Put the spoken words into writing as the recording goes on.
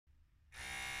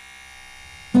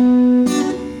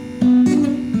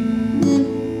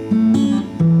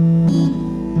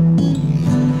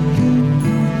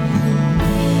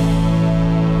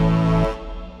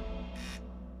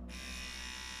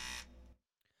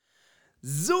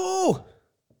So,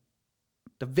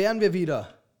 da wären wir wieder.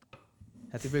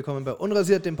 Herzlich willkommen bei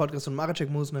Unrasiert, dem Podcast von Mareczek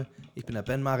Musner. Ich bin der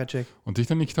Ben Mareczek. Und ich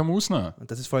der Nikita Musner.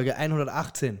 Und das ist Folge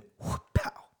 118.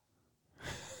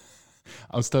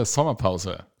 Aus der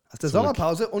Sommerpause. Aus der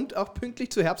Sommerpause und auch pünktlich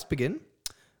zu Herbstbeginn.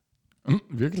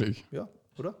 Wirklich? Ja,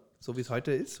 oder? So wie es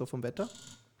heute ist, so vom Wetter.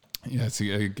 Ja, es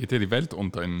geht ja die Welt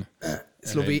unter in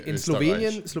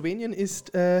Slowenien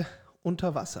ist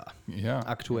unter Wasser. Ja,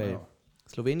 aktuell. Genau.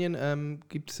 Slowenien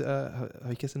gibt es, habe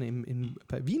ich gestern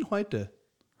bei Wien heute.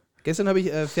 Gestern habe ich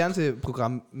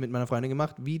Fernsehprogramm mit meiner Freundin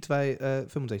gemacht, wie zwei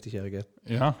 65-Jährige.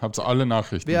 Ja, habt ihr alle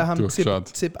Nachrichten Wir haben durchgeschaut?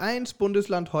 ZIP 1,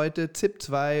 Bundesland heute, ZIP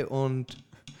 2 und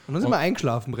dann sind wir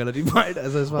eingeschlafen relativ bald.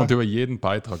 Also es war und über jeden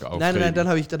Beitrag aufregen. Nein, dann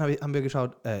haben wir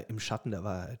geschaut, im Schatten der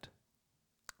Wahrheit.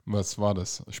 Was war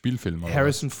das? Spielfilm? Oder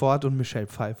Harrison was? Ford und Michelle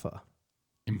Pfeiffer.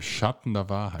 Im Schatten der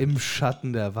Wahrheit? Im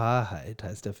Schatten der Wahrheit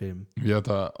heißt der Film. Wie hat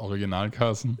der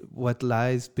Originalkassen? What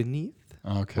Lies Beneath?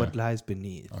 Okay. What Lies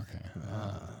Beneath. Okay.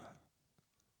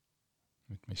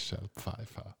 Mit Michelle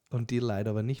Pfeiffer. Und die leider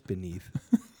aber nicht Beneath.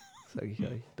 Sag ich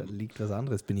euch. Da liegt was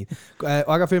anderes Beneath.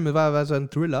 Orga-Film war so ein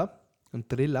Thriller,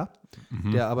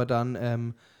 der aber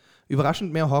dann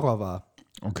überraschend mehr Horror war.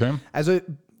 Okay. Also,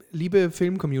 liebe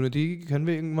Film-Community, können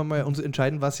wir irgendwann mal uns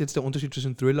entscheiden, was jetzt der Unterschied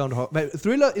zwischen Thriller und Horror... Weil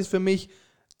Thriller ist für mich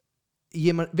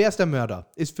wer ist der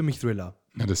Mörder? Ist für mich Thriller.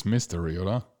 Ja, das ist Mystery,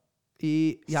 oder?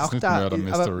 Ja, das auch ist nicht da. Murder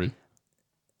Mystery.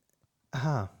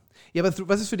 Aha. Ja, aber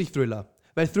was ist für dich Thriller?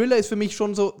 Weil Thriller ist für mich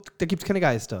schon so, da gibt es keine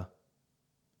Geister.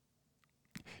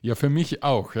 Ja, für mich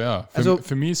auch, ja.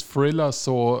 Für mich ist Thriller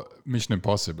so Mission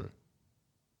Impossible.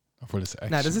 Obwohl das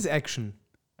Action. Nein, das ist Action.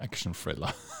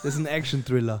 Action-Thriller. Das ist ein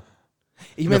Action-Thriller.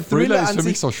 Ich meine, meine, Thriller ist für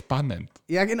mich so spannend.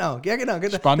 Ja, genau.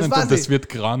 Spannend und es wird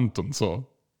gerannt und so.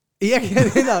 Ja,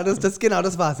 genau,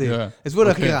 das war es eben. Ja. Es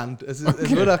wurde auch gerannt. Es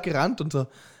wurde auch gerannt und so.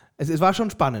 Es war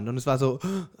schon spannend und es war so,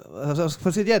 was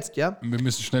passiert jetzt, ja? Wir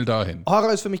müssen schnell dahin.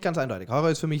 Horror ist für mich ganz eindeutig. Horror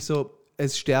ist für mich so,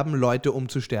 es sterben Leute, um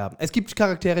zu sterben. Es gibt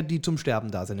Charaktere, die zum Sterben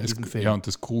da sind in diesem Film. Ja, und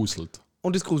das gruselt.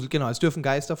 Und es gruselt, genau. Es dürfen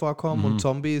Geister vorkommen und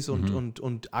Zombies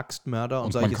und Axtmörder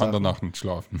und solche Sachen. Und man kann danach nicht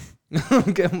schlafen.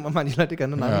 Manche Leute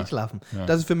können danach nicht schlafen. Ja.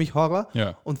 Das ist für mich Horror.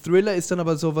 Ja. Und Thriller ist dann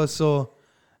aber sowas so,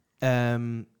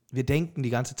 wir denken die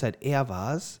ganze Zeit, er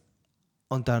war's.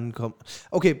 Und dann kommt...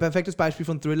 Okay, perfektes Beispiel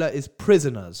von Thriller ist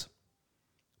Prisoners.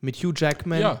 Mit Hugh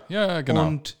Jackman. Ja, genau.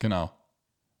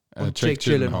 Und Jake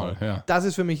Gyllenhaal. Ja. Das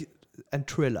ist für mich ein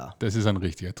Thriller. Das ist ein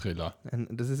richtiger Thriller.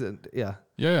 Das ist, ja.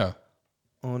 Ja.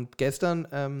 Und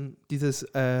gestern dieses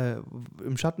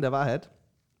Im Schatten der Wahrheit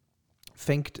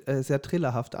fängt sehr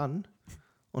thrillerhaft an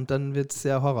und dann wird es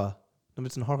sehr Horror. Dann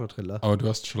wird es ein Horror-Thriller. Aber du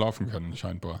hast schlafen können,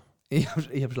 scheinbar. Ich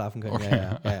hab schlafen können,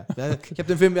 okay. ja. Wir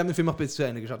haben den Film auch bis zu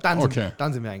Ende geschaut. Dann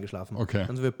sind wir eingeschlafen. Okay.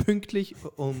 Dann sind wir pünktlich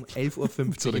um 11.50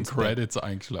 Uhr zu den Credits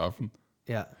eingeschlafen.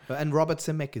 Ja, ein Robert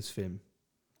Zemeckis-Film.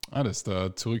 Das ist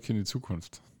der Zurück in die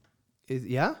Zukunft.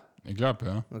 Ja? Ich glaube,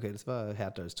 ja. Okay, das war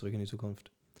härter als Zurück in die Zukunft.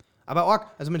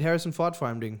 Aber also mit Harrison Ford vor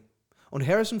allem Ding. Und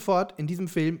Harrison Ford in diesem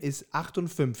Film ist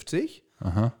 58.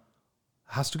 Aha.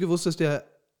 Hast du gewusst, dass der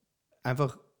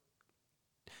einfach...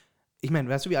 Ich meine,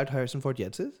 weißt du, wie alt Harrison Ford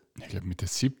jetzt ist? Ich glaube Mitte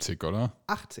 70, oder?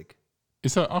 80.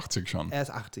 Ist er 80 schon? Er ist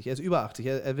 80, er ist über 80.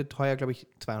 Er wird heuer, glaube ich,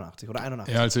 82 oder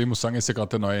 81. Ja, also ich muss sagen, ist ja gerade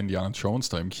der neue Indiana Jones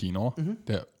da im Kino,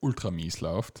 der ultra mies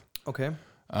läuft. Okay.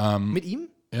 Mit ihm?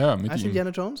 Ja, mit als ihm. Indiana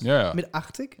Jones? Ja. Mit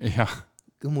 80? Ja.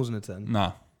 Das muss nicht sein.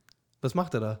 Na. Was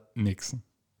macht er da? Nix.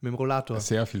 Mit dem Rollator?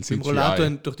 Sehr viel CGI. Mit dem Rollator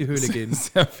durch die Höhle gehen?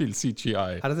 Sehr viel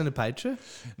CGI. Hat er seine Peitsche?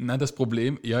 Nein, das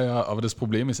Problem, aber das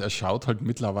Problem ist, er schaut halt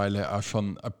mittlerweile auch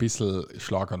schon ein bisschen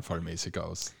schlaganfallmäßig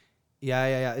aus.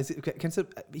 Ja. Kennst du,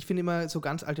 ich finde immer, so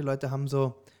ganz alte Leute haben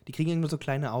so, die kriegen irgendwie so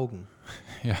kleine Augen.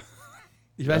 Ja.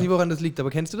 Ich weiß nicht, woran das liegt, aber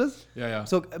kennst du das? Ja.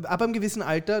 So, ab einem gewissen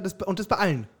Alter, und das bei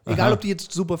allen. Egal, ob die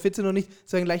jetzt super fit sind oder nicht,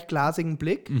 so einen leicht glasigen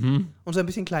Blick und so ein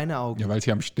bisschen kleine Augen. Ja, weil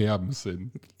sie am Sterben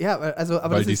sind. Ja, also,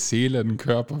 aber weil die Seele den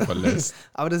Körper verlässt.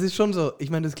 Aber das ist schon so,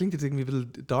 ich meine, das klingt jetzt irgendwie ein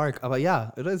bisschen dark, aber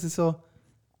ja, oder? Es ist so,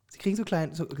 sie kriegen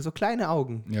so kleine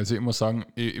Augen. Ja, also ich muss sagen,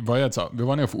 wir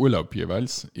waren ja auf Urlaub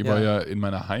jeweils. Ich war ja in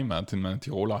meiner Heimat, in meiner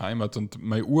Tiroler Heimat und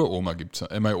meine Oma gibt's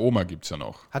ja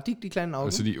noch. Hat die kleinen Augen?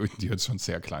 Also die hat schon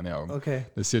sehr kleine Augen. Okay.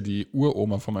 Das ist ja die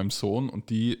Uroma von meinem Sohn und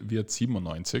die wird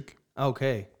 97.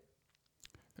 Okay.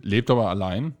 Lebt aber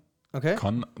allein. Okay.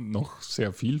 Kann noch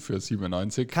sehr viel für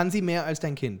 97. Kann sie mehr als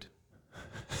dein Kind?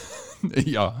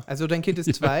 Ja. Also dein Kind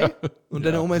ist 2 und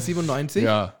deine Oma ist 97.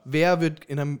 Ja. Wer wird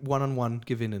in einem One-on-One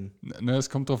gewinnen? Ne, es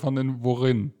kommt drauf an,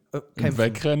 worin. Im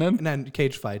Wegrennen? Nein,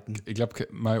 Cage-Fighten. Ich glaube,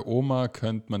 meine Oma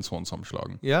könnte meinen Sohn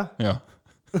zusammenschlagen. Ja? Ja.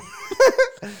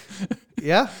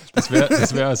 Ja? Das wär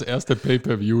das erste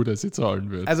Pay-Per-View, das sie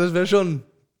zahlen wird. Also es wäre schon...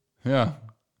 Ja.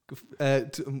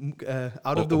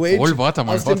 out of the way. Warte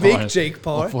mal, aus dem Weg, Jake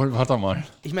Paul. Warte mal.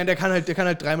 Ich meine, der kann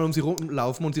halt dreimal um sie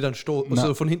rumlaufen und sie dann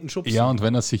so von hinten schubsen. Ja, und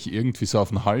wenn er sich irgendwie so auf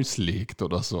den Hals legt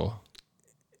oder so.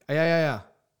 Ja.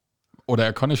 Oder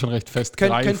er kann ja schon recht fest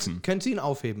greifen. Können Sie ihn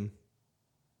aufheben?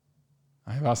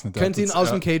 Ich weiß nicht. Können Sie ihn aus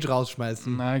dem Cage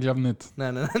rausschmeißen? Nein, ich glaube nicht.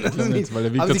 Nein. Ich glaube nicht, weil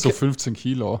er wiegt jetzt so 15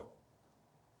 Kilo.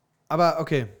 Aber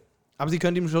okay. Aber Sie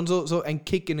können ihm schon so einen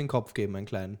Kick in den Kopf geben, einen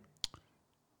kleinen.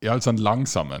 Ja, also einen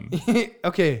langsamen.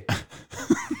 Okay.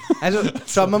 Also,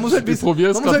 schau, man muss halt wissen, man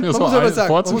muss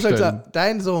halt sagen,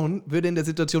 dein Sohn würde in der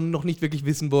Situation noch nicht wirklich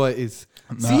wissen, wo er ist.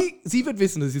 Sie wird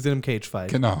wissen, dass sie in einem Cage-Fight.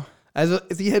 Genau. Also,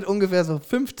 sie hätte ungefähr so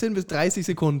 15 bis 30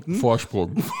 Sekunden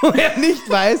Vorsprung. Wo er nicht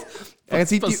weiß, er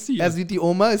sieht die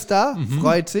Oma ist da,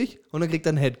 freut sich und dann kriegt er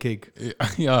einen Headkick.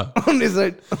 Ja. Und ist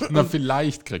halt. Na,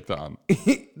 vielleicht kriegt er an.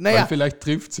 Naja. Weil vielleicht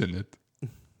trifft sie nicht.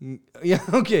 Ja,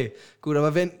 okay. Gut,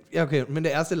 aber wenn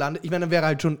der erste landet, ich meine, dann wäre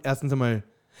halt schon erstens einmal.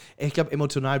 Ich glaube,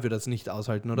 emotional wird das nicht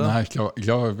aushalten, oder? Nein, ich glaube,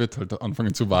 er wird halt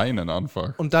anfangen zu weinen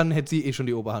einfach. Und dann hätte sie schon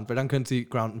die Oberhand, weil dann könnte sie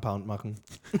Ground and Pound machen.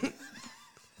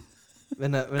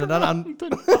 wenn er dann an.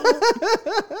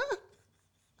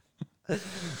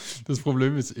 Das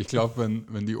Problem ist, ich glaube,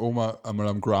 wenn die Oma einmal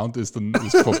am Ground ist, dann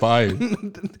ist es vorbei.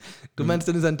 Du meinst,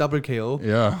 dann ist ein Double KO?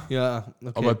 Ja. Ja,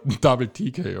 okay. Aber ein Double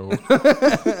TKO.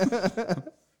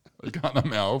 Weil keiner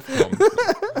mehr aufkommt.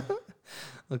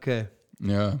 Okay.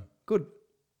 Ja. Gut.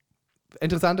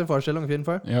 Interessante Vorstellung auf jeden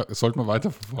Fall. Ja, sollte man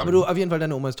weiterverfolgen. Aber du, auf jeden Fall,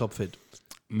 deine Oma ist topfit.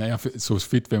 Naja, so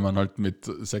fit, wenn man halt mit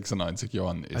 96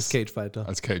 Jahren ist. Als Cagefighter.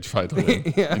 Als Cagefighterin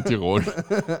in Tirol.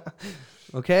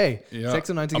 Okay, ja,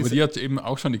 96 aber ist... die hat eben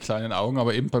auch schon die kleinen Augen,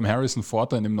 aber eben beim Harrison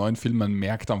Ford in dem neuen Film, man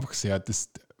merkt einfach sehr, das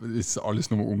ist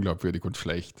alles nur unglaubwürdig und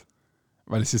schlecht.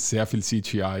 Weil es ist sehr viel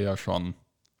CGI ja schon.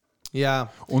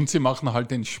 Ja. Und sie machen halt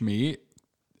den Schmäh,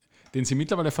 den sie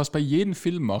mittlerweile fast bei jedem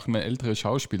Film machen, wenn ältere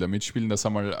Schauspieler mitspielen, dass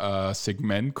einmal ein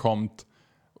Segment kommt,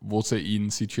 wo sie ihn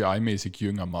CGI-mäßig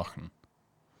jünger machen.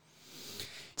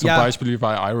 Zum Beispiel wie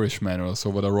bei Irishman oder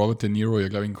so, wo der Robert De Niro ja,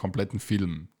 glaube ich, einen kompletten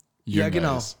Film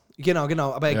jünger ist.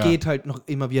 Genau. Aber er geht halt noch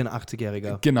immer wie ein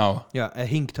 80-Jähriger. Genau. Ja, er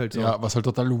hinkt halt so. Ja, was halt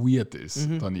total weird ist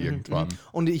dann irgendwann.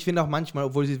 Und ich finde auch manchmal,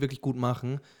 obwohl sie es wirklich gut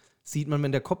machen, sieht man,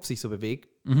 wenn der Kopf sich so bewegt,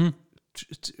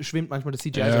 schwimmt manchmal das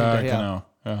CGI so hinterher. Genau.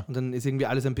 Ja. Und dann ist irgendwie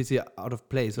alles ein bisschen out of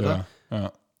place, oder?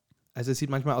 Ja. Also es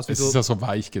sieht manchmal aus wie es ist ja so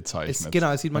weich gezeichnet.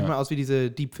 Es sieht manchmal aus wie diese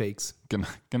Deepfakes.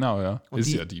 Genau, ja. Und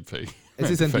ist ja Deepfake.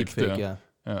 Es ist ein Deepfake,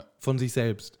 ja. Von sich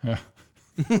selbst. Ja.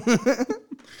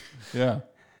 Ja.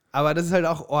 Aber das ist halt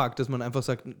auch arg, dass man einfach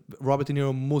sagt, Robert De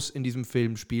Niro muss in diesem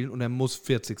Film spielen und er muss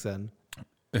 40 sein.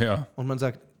 Ja. Und man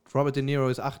sagt, Robert De Niro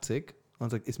ist 80 und man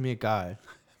sagt, ist mir egal.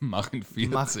 Mach ihn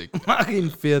 40. Mach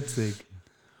ihn 40.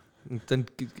 Und dann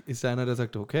ist da einer, der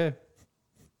sagt, okay.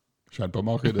 Scheinbar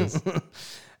mache ich das.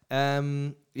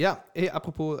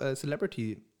 Apropos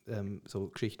Celebrity so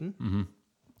Geschichten.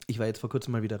 Ich war jetzt vor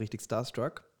kurzem mal wieder richtig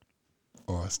starstruck.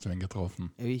 Oh, hast du ihn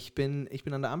getroffen? Ich bin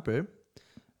an der Ampel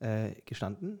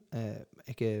gestanden,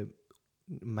 Ecke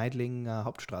Meidlinger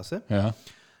Hauptstraße,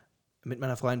 mit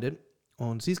meiner Freundin.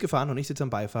 Und sie ist gefahren und ich sitze am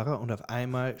Beifahrer und auf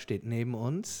einmal steht neben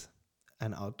uns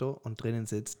ein Auto und drinnen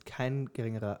sitzt kein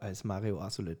geringerer als Mario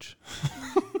Asulic.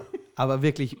 Aber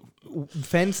wirklich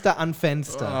Fenster an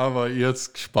Fenster. Aber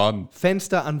jetzt gespannt.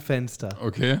 Fenster an Fenster.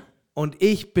 Okay. Und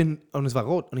es war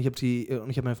rot und ich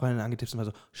habe meine Freundin angetippt und war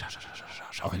so,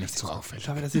 schau, wer nicht so auffällig.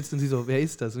 Schau, wer da sitzt. Und sie so, wer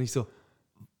ist das? Und ich war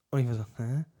so,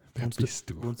 hä? Wer bist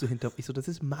du? Wohnst du hinter? Ich so, das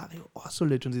ist Mario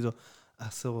Asulic. Und sie so,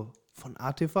 ach so, von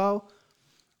ATV?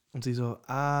 Und sie so,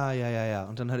 ja.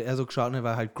 Und dann hat er so geschaut und er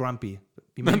war halt grumpy.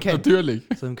 Wie man kennt. Natürlich.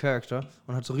 So im Charakter.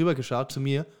 Und hat so rübergeschaut zu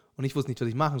mir und ich wusste nicht, was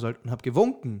ich machen sollte und habe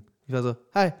gewunken. Ich war so,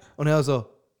 hi. Und er war so.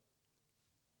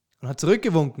 Und hat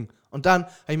zurückgewunken. Und dann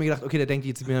habe ich mir gedacht, okay, der denkt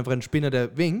jetzt, ich bin einfach ein Spinner,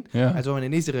 der winkt. Ja. Also meine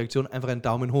nächste Reaktion, einfach einen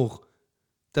Daumen hoch.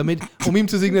 Damit, um ihm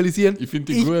zu signalisieren, ich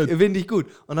finde dich gut.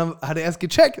 Und dann hat er erst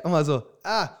gecheckt und war so,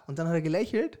 und dann hat er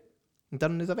gelächelt und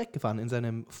dann ist er weggefahren in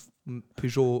seinem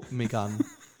Peugeot Megane.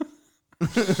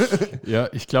 Ja,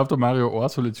 ich glaube, der Mario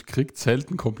Asulic kriegt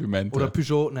selten Komplimente. Oder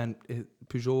Peugeot.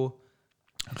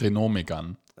 Renault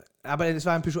Megane. Aber es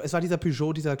war dieser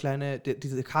Peugeot, dieser kleine,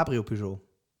 diese Cabrio-Peugeot.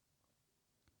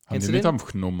 Haben die nicht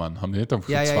einfach Nummern? Haben die nicht einfach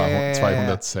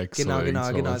 206 Genau.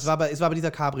 oder Genau. Es war aber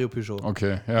dieser Cabrio-Peugeot.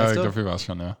 Okay, ja, ich glaube, ich weiß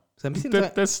schon, ja. So ein bisschen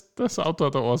das Auto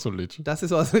hat der Asulic. Das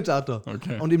ist Asulic Auto.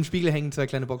 Okay. Und im Spiegel hängen 2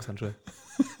 kleine Boxhandschuhe.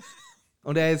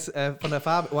 Und er ist von der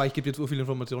Farbe, ich gebe jetzt so viele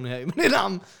Informationen her, immer den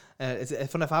Namen.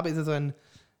 Von der Farbe ist er so ein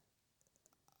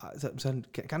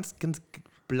ganz, ganz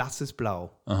blasses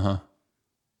Blau. Aha.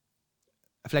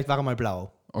 Vielleicht war er mal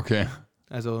blau. Okay.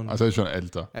 Also er ist schon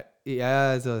älter.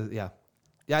 Ja.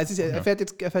 Ja, er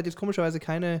fährt jetzt komischerweise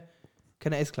keine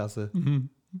S-Klasse.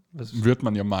 Wird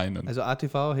man ja meinen. Also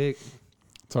ATV, hey.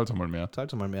 Zahlt doch mal mehr.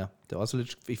 Der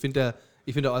Orsulic, ich finde,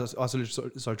 der Orsulic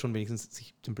soll schon wenigstens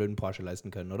sich den blöden Porsche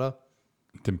leisten können, oder?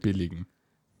 Den billigen.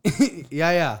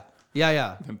 Ja.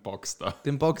 Den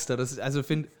Boxster. Das ist, also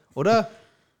oder?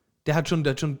 Der hat schon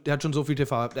so viel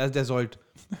TV, der sollte.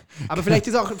 Aber vielleicht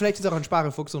ist auch ein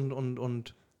Sparerfuchs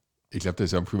und Ich glaube, der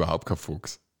ist einfach überhaupt kein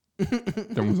Fuchs.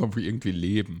 Der muss einfach irgendwie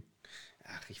leben.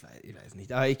 Ach, ich weiß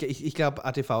nicht. Aber ich glaube,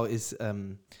 ATV ist,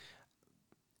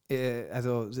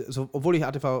 obwohl ich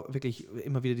ATV wirklich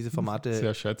immer wieder diese Formate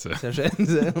sehr schätze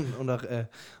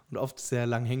und oft sehr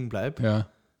lang hängen bleibe, ja.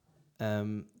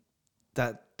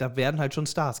 Da werden halt schon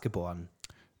Stars geboren.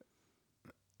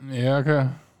 Ja, okay.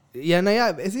 Ja,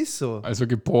 naja, es ist so. Also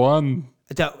geboren.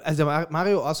 Also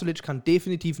Mario Orsulic kann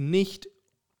definitiv nicht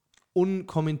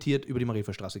unkommentiert über die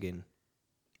Marienstraße gehen.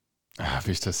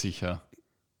 Bist du sicher?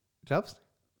 Glaubst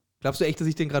du echt, dass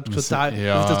ich den gerade total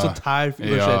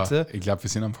überschätze? Ja, ich glaube, wir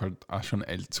sind einfach auch schon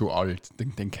zu alt.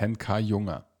 Den kennt kein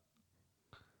Junger.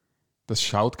 Das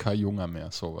schaut kein Junger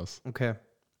mehr, sowas. Okay.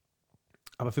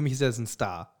 Aber für mich ist er jetzt ein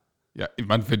Star. Ja, ich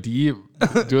meine, für die,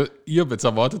 ihr habt jetzt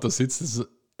erwartet, da sitzt es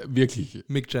wirklich.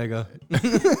 Mick Jagger.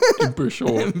 Im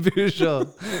Peugeot.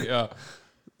 Ja.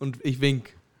 Und ich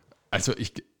wink. Also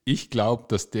ich glaube,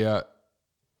 dass der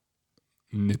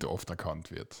nicht oft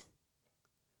erkannt wird.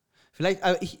 Vielleicht,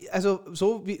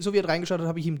 so wie er reingeschaut hat,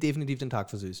 habe ich ihm definitiv den Tag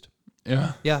versüßt.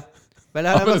 Ja. Ja. Weil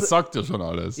aber das sagt ja schon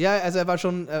alles. Ja, also er war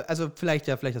schon, vielleicht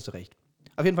hast du recht.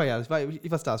 Auf jeden Fall ja, ich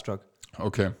war starstruck.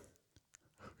 Okay.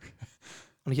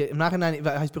 Und im Nachhinein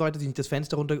habe ich bereut, dass ich nicht das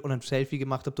Fenster runter und ein Selfie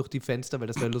gemacht habe durch die Fenster, weil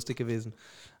das wäre lustig gewesen.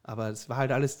 Aber es war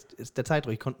halt alles der Zeit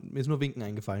ruhig. Mir ist nur Winken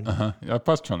eingefallen. Aha, ja,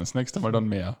 passt schon. Das nächste Mal dann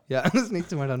mehr. Ja, das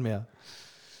nächste Mal dann mehr.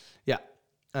 Ja.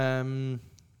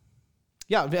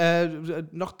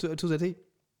 Noch zusätzlich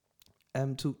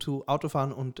zu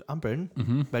Autofahren und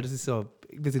Ampeln, weil das ist so,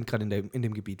 wir sind gerade in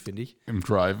dem Gebiet, finde ich. Im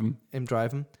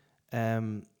Driven.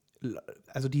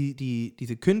 Also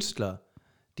diese Künstler,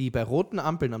 die bei roten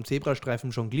Ampeln am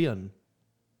Zebrastreifen jonglieren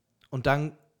und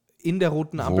dann in der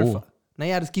roten Ampel fahren.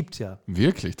 Naja, das gibt's ja.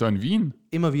 Wirklich? Da in Wien?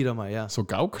 Immer wieder mal, ja. So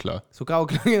Gaukler,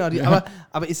 genau. Ja.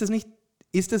 Aber ist das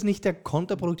nicht der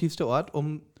kontraproduktivste Ort,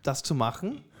 um das zu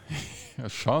machen? Ja,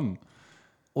 schon.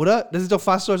 Oder? Das ist doch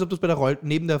fast so, als ob du es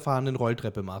neben der fahrenden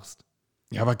Rolltreppe machst.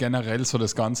 Ja, aber generell so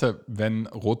das Ganze, wenn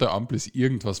rote Ampel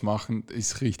irgendwas machen,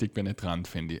 ist richtig penetrant,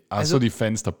 finde ich. Also die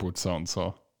Fensterputzer und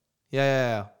so.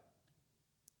 Ja.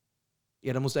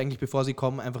 Ja, da musst du eigentlich, bevor sie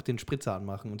kommen, einfach den Spritzer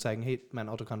anmachen und zeigen, hey, mein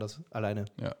Auto kann das alleine.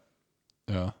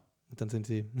 Ja. Und dann sind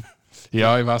sie...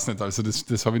 Ja, ich weiß nicht, also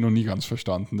das habe ich noch nie ganz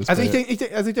verstanden. Ich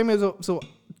denke mir so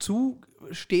zu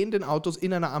stehenden Autos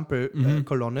in einer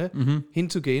Ampelkolonne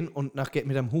hinzugehen und mit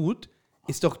einem Hut,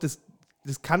 ist doch, das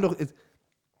ist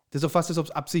doch fast, als ob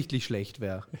es absichtlich schlecht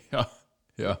wäre.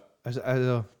 Ja.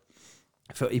 Also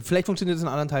vielleicht funktioniert das in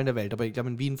anderen Teilen der Welt, aber ich glaube,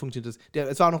 in Wien funktioniert das.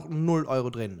 Es war noch 0 Euro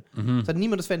drin. Es hat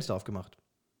niemand das Fenster aufgemacht.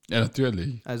 Ja,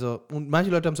 natürlich. Also, und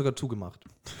manche Leute haben sogar zugemacht.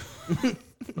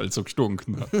 Weil es so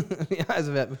gestunken hat. Ja,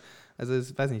 also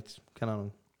ich weiß nicht, keine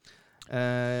Ahnung.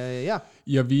 Ja.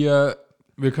 Ja,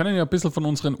 wir können ja ein bisschen von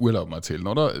unseren Urlauben erzählen,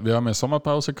 oder? Wir haben ja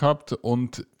Sommerpause gehabt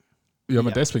und wir haben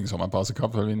ja deswegen Sommerpause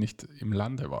gehabt, weil wir nicht im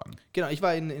Lande waren. Genau, ich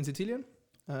war in Sizilien.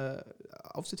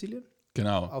 Auf Sizilien?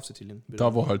 Genau. Auf Sizilien. Bitte.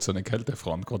 Da, wo halt so eine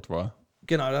Kältefront gerade war.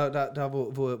 Genau, da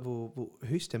wo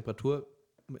Höchsttemperatur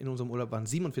in unserem Urlaub waren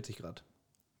 47 Grad.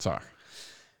 Zack.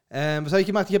 Was habe ich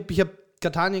gemacht? Ich hab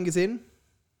Katanien gesehen.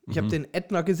 Ich habe den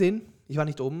Ätna gesehen. Ich war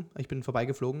nicht oben. Ich bin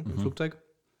vorbeigeflogen im Flugzeug.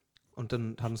 Und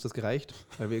dann hat uns das gereicht,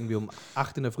 weil wir irgendwie um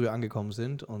 8 in der Früh angekommen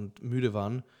sind und müde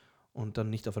waren und dann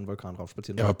nicht auf einen Vulkan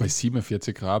raufspazieren. Ja, aber bei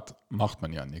 47 Grad macht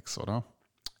man ja nichts, oder?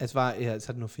 Es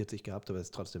hat nur 40 gehabt, aber es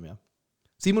ist trotzdem ja.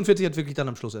 47 hat wirklich dann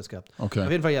am Schluss erst gehabt. Okay.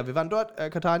 Auf jeden Fall, ja, wir waren dort.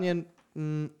 Katanien,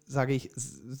 sage ich,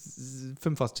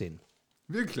 5 aus 10.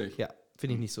 Wirklich? Ja,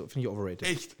 finde ich nicht so, finde ich overrated.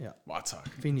 Echt? Ja. Wahrzag.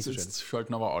 Finde ich nicht so schön. Jetzt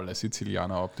schalten aber alle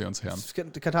Sizilianer ab, die uns hören.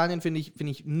 Katanien finde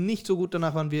ich nicht so gut.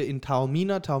 Danach waren wir in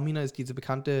Taormina. Taormina ist diese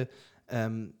bekannte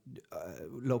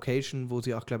Location, wo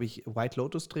sie auch, glaube ich, White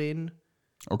Lotus drehen.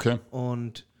 Okay.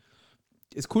 Und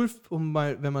ist cool,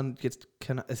 wenn man jetzt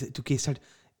du gehst halt,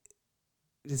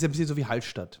 das ist ein bisschen so wie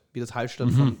Hallstatt, wie das Hallstatt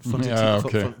von Italien.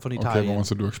 Okay, wo man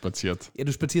so durchspaziert. Ja,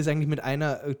 du spazierst eigentlich mit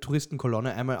einer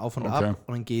Touristenkolonne einmal auf und ab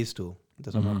und dann gehst du.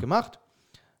 Das haben wir auch gemacht.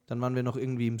 Dann waren wir noch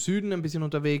irgendwie im Süden ein bisschen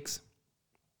unterwegs.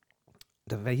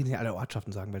 Da werde ich jetzt nicht alle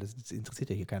Ortschaften sagen, weil das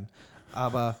interessiert ja hier keinen.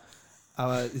 Aber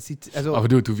es sieht, also... Aber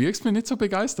du wirkst mir nicht so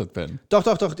begeistert, Ben. Doch.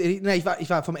 Nein, ich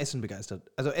war vom Essen begeistert.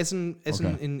 Also Essen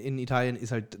in Italien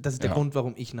ist halt, das ist der Grund,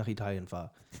 warum ich nach Italien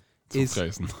fahre. ist,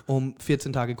 fressen. um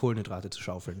 14 Tage Kohlenhydrate zu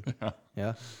schaufeln.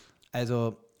 Ja.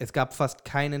 Also es gab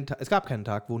keinen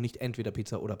Tag, wo nicht entweder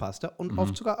Pizza oder Pasta und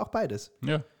oft sogar auch beides.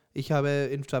 Ja. Ich habe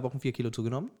in 2 Wochen 4 Kilo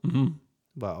zugenommen.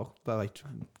 War ich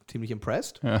ziemlich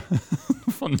impressed. Ja.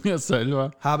 Von mir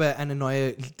selber. Habe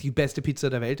die beste Pizza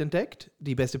der Welt entdeckt.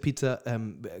 Die beste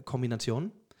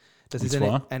Pizza-Kombination. Das ist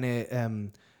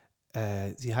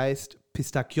sie heißt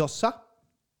Pistacchiosa.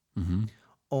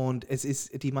 Und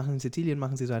die machen in Sizilien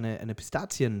so ein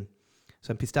Pistazien,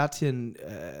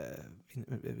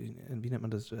 wie nennt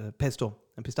man das? Pesto.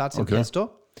 Ein Pistazienpesto.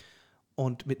 Okay.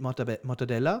 Und mit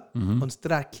Mortadella und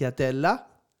Stracciatella.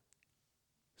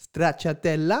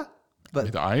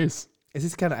 Mit Eis? Es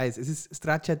ist kein Eis. Es ist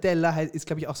Stracciatella, ist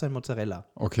glaube ich auch so ein Mozzarella.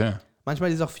 Okay. Manchmal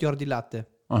ist es auch Fior di Latte.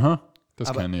 Aha,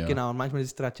 das kenne ich ja. Genau, und manchmal ist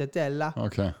es Stracciatella.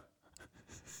 Okay.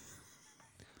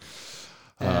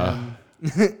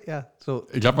 Ja, so.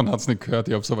 Ich glaube, man hat es nicht gehört,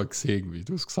 ich habe es aber gesehen, wie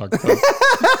du es gesagt hast.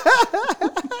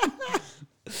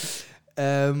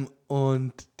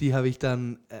 Und die habe ich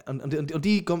dann, und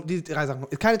die 3 Sachen,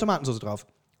 ist keine Tomatensauce drauf.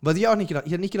 Was ich auch nicht gedacht,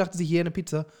 ich hätte nicht gedacht, dass ich hier eine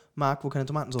Pizza mag, wo keine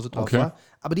Tomatensauce drauf war.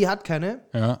 Aber die hat keine.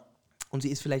 Ja. Und sie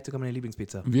ist vielleicht sogar meine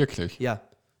Lieblingspizza. Wirklich? Ja.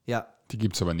 Die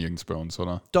gibt es aber nirgends bei uns,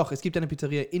 oder? Doch, es gibt eine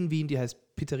Pizzeria in Wien, die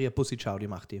heißt Pizzeria Bussi Ciao, die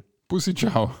macht die. Bussi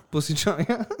Ciao. Bussi Ciao,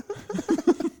 ja.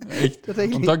 Echt?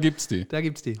 Tatsächlich. Und da gibt's die? Da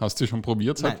gibt's die. Hast du die schon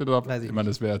probiert? Nein, weiß ich meine,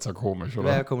 das wäre jetzt ja komisch, oder?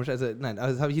 Wäre ja komisch. Also nein,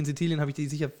 also habe ich in Sizilien die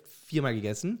sicher 4-mal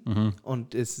gegessen.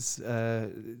 Und es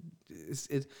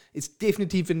ist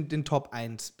definitiv in den Top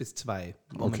 1 bis 2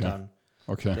 momentan.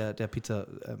 Okay. Der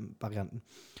Pizza-Varianten.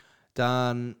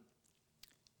 Dann,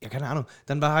 ja, keine Ahnung.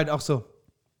 Dann war halt auch so,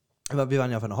 wir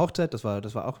waren ja auf einer Hochzeit, das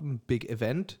war auch ein Big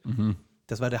Event.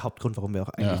 Das war der Hauptgrund, warum wir auch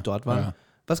eigentlich dort waren. Ja.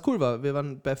 Was cool war, wir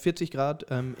waren bei 40 Grad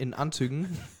in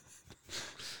Anzügen.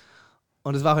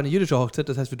 Und es war auch eine jüdische Hochzeit,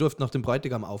 das heißt, wir durften noch den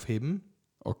Bräutigam aufheben.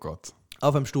 Oh Gott.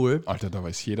 Auf einem Stuhl. Alter, da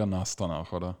weiß jeder nass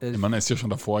danach, oder? Ich meine, ist ja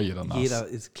schon davor jeder nass. Jeder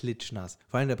ist klitschnass.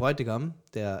 Vor allem der Bräutigam,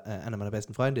 der einer meiner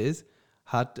besten Freunde ist,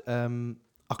 hat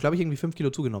auch, glaube ich, irgendwie 5 Kilo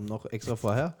zugenommen, noch extra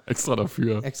vorher. Extra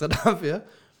dafür.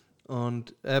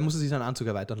 Und er musste sich seinen Anzug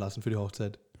erweitern lassen für die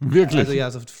Hochzeit. Wirklich? Also ja,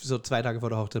 so 2 Tage vor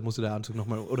der Hochzeit musste der Anzug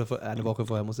nochmal, oder eine Woche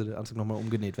vorher musste der Anzug nochmal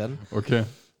umgenäht werden. Okay.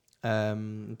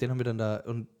 Den haben wir dann da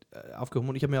aufgehoben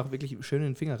und ich habe mir auch wirklich schön in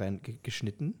den Finger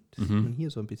reingeschnitten. Das sieht man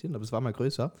hier so ein bisschen, aber es war mal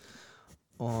größer.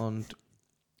 Und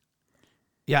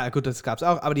ja, gut, das gab es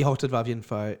auch, aber die Hochzeit war auf jeden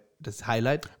Fall das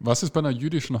Highlight. Was ist bei einer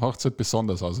jüdischen Hochzeit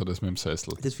besonders, außer das mit dem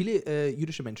Sessel? Dass viele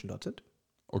jüdische Menschen dort sind.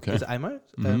 Okay. Das einmal.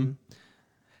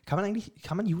 Kann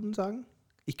man Juden sagen?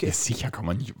 Ja, sicher kann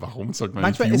man. Warum sollte man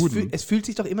manchmal nicht Juden? Es fühlt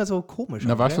sich doch immer so komisch an.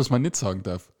 Na, weißt du, was man nicht sagen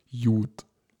darf? Jud.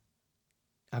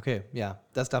 Okay, ja,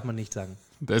 das darf man nicht sagen.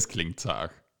 Das klingt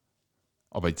zart.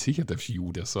 Aber jetzt sicher darfst du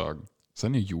Jude sagen. Das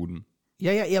sind ja Juden.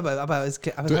 Ja, aber es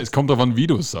kommt darauf an, wie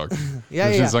du es sagst. Du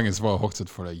kannst sagen, es war eine Hochzeit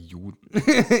voller Juden.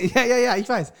 ja, ich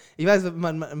weiß.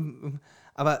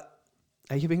 Aber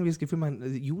ich habe irgendwie das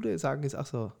Gefühl, Jude sagen ist auch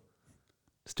so.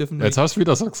 Das dürfen jetzt hast du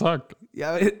wieder so gesagt.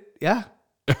 Ja.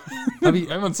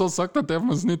 Wenn man so sagt, dann darf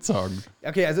man es nicht sagen.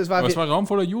 Okay, also es war ein Raum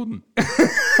voller Juden.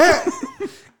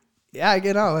 Ja,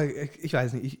 genau. Ich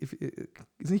weiß nicht.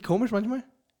 Ist nicht komisch manchmal?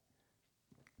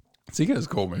 Sicher ist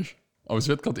komisch. Aber es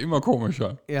wird gerade immer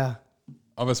komischer. Ja.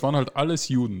 Aber es waren halt alles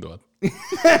Juden dort.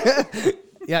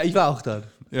 Ja, ich war auch dort.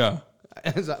 Ja.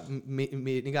 Also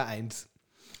weniger 1.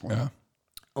 Ja.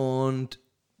 Und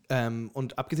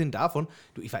abgesehen davon,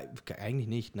 ich war eigentlich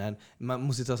nicht, nein. Man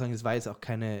muss jetzt auch sagen, es war jetzt auch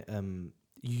keine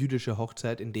jüdische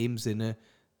Hochzeit in dem Sinne,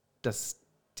 dass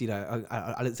die da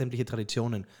alle sämtliche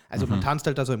Traditionen. Also man tanzt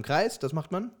halt da so im Kreis, das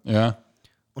macht man. Ja.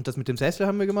 Und das mit dem Sessel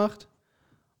haben wir gemacht.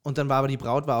 Und dann war aber die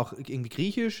Braut war auch irgendwie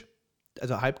griechisch,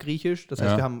 also halb griechisch. Das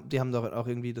heißt, die haben doch auch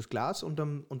irgendwie das Glas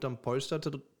unterm Polster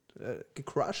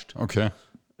gecrushed. Okay.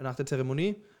 Nach der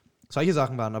Zeremonie. Solche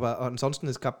Sachen waren, aber ansonsten,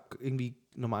 es gab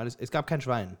kein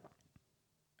Schwein.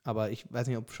 Aber ich weiß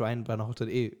nicht, ob Schwein bei einer Hochzeit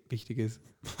wichtig ist.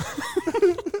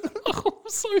 Warum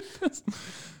soll das?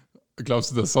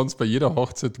 Glaubst du, dass sonst bei jeder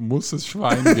Hochzeit muss es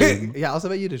Schwein geben? Ja, außer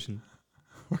bei jüdischen.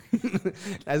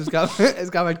 Also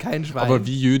es gab halt kein Schwein. Aber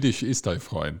wie jüdisch ist dein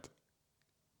Freund?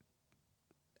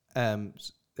 Ja,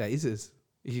 ist es.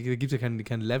 Da gibt es ja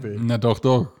kein Level. Na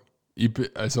doch.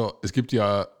 Es gibt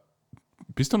ja.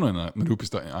 Bist du noch du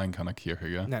bist da in keiner Kirche,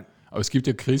 gell? Nein. Aber es gibt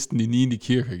ja Christen, die nie in die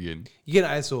Kirche gehen. Genau,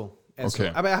 also. Okay.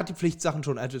 Aber er hat die Pflichtsachen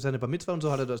schon, also seine Bar Mitzvah und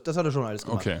so hat er das hat er schon alles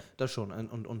gemacht. Okay. Das schon.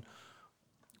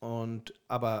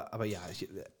 Aber ja,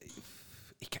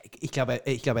 ich glaube,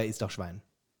 er ist doch Schwein.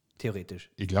 Theoretisch.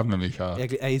 Ich glaube nämlich, ja.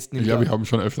 Er ist nämlich. Ich glaube, ich habe ihn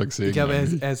schon öfter gesehen. Ich glaube,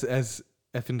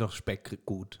 er findet doch Speck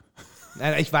gut.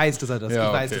 Nein, ich weiß, dass er das. Ja,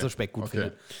 ich weiß, okay. dass er Speck gut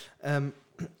findet.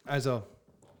 Also.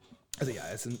 Also ja,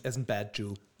 er ist ein Bad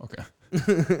Jew. Okay.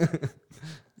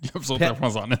 Ich glaube, so darf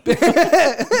man es auch nicht.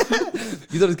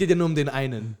 Wieso, das geht ja nur um den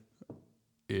einen.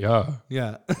 Ja.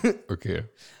 Ja. Okay.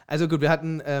 Also gut, wir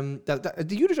hatten,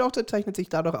 die jüdische Hochzeit zeichnet sich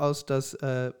dadurch aus, dass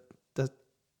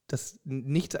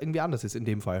nichts irgendwie anders ist in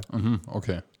dem Fall. Mhm,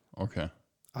 okay.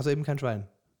 Also eben kein Schwein.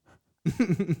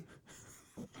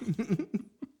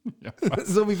 Ja,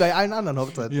 so wie bei allen anderen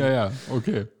Hochzeiten. ja,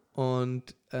 okay.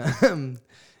 Und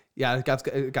ja,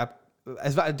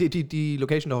 es war die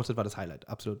Location der Hochzeit war das Highlight,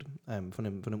 absolut, von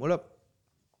dem Urlaub.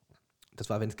 Das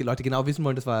war, wenn es Leute genau wissen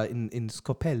wollen, das war in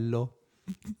Scopello.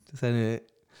 Das ist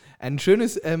ein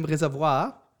schönes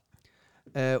Reservoir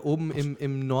oben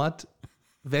im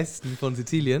Nordwesten von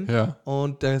Sizilien. Ja.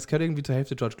 Und das gehört irgendwie zur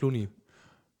Hälfte George Clooney.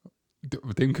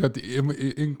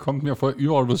 Dem kommt mir vor,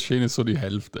 überall was Schönes, so die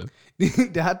Hälfte.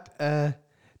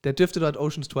 Der dürfte dort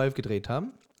Ocean's 12 gedreht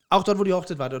haben. Auch dort, wo die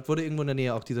Hochzeit war, dort wurde irgendwo in der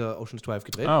Nähe auch dieser Ocean's 12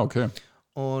 gedreht. Ah, okay.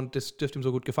 Und das dürfte ihm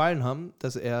so gut gefallen haben,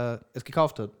 dass er es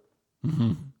gekauft hat.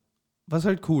 Mhm. Was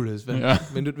halt cool ist,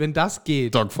 wenn das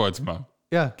geht. Da gefällt's mir.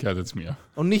 Ja. Gehört jetzt mir.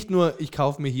 Und nicht nur, ich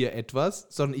kaufe mir hier etwas,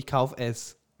 sondern ich kaufe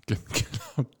es.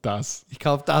 Genau das. Ich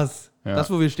kaufe das. Ja. Das,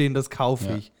 wo wir stehen, das kaufe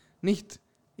Ja. ich. Nicht,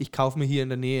 ich kaufe mir hier in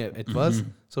der Nähe etwas,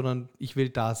 sondern ich will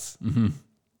das. Mhm.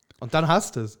 Und dann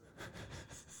hast du es.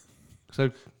 Das ist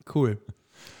halt cool.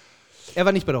 Er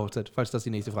war nicht bei der Hochzeit, falls das die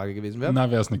nächste Frage gewesen wäre.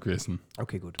 Nein, wäre es nicht gewesen.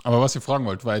 Okay, gut. Aber was ich fragen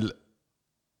wollte, weil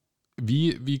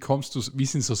wie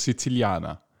sind so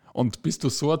Sizilianer? Und bist du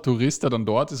so ein Tourist, der dann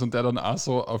dort ist und der dann auch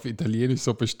so auf Italienisch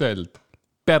so bestellt?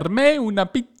 Per me una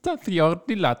pizza fior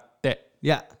di latte.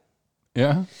 Ja.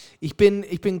 Ja? Ich bin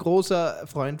großer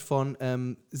Freund von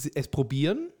es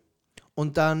probieren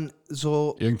und dann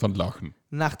so Irgendwann lachen.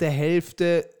 nach der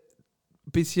Hälfte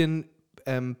ein bisschen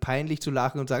peinlich zu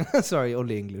lachen und sagen, sorry,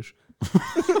 only English.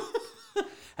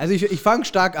 Also ich fange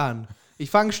stark an. Ich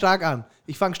fange stark an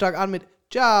mit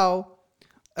Ciao.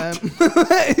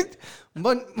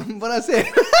 Buonasera.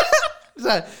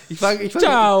 Ich fang,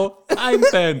 Ciao,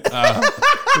 I'm Ben.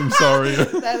 I'm sorry.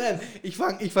 Nein, ich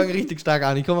fang richtig stark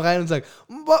an. Ich komme rein und sage,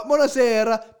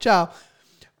 Buonasera, ciao.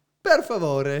 Per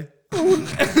favore,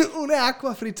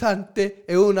 un'acqua frizzante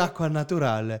e un'acqua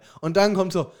naturale. Und dann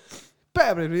kommt so,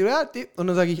 und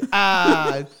dann sage ich,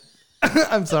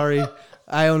 I'm sorry,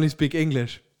 I only speak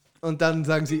English. Und dann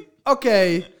sagen sie,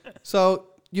 okay,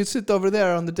 so you sit over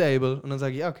there on the table. Und dann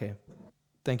sage ich, okay,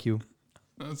 thank you.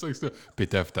 Dann sagst du,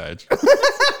 bitte auf Deutsch.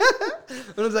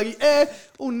 Und dann sage ich,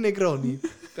 un Negroni,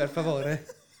 per favore.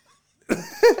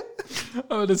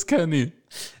 Aber das kenne ich.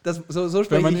 So Wenn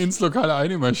spreche man ich. ins Lokal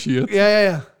einmarschiert.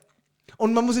 Ja.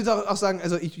 Und man muss jetzt auch sagen,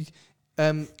 also ich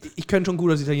könnte schon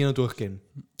gut als Italiener durchgehen.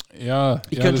 Ja,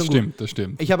 das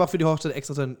stimmt. Ich habe auch für die Hochzeit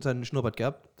extra seinen Schnurrbart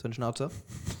gehabt, seinen Schnauzer.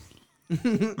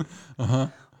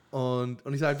 Aha. Und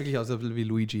ich sah halt wirklich aus wie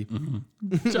Luigi.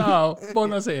 Ciao,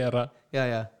 buonasera.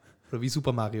 Ja. Oder wie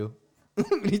Super Mario.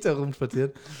 Bin ich da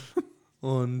rumspaziert.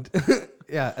 Und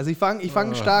ja, also ich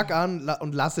fang stark an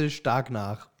und lasse stark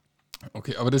nach.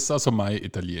 Okay, aber das ist also meine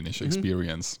italienische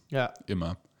Experience. Ja.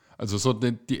 Immer. Also so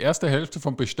die erste Hälfte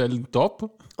vom Bestellen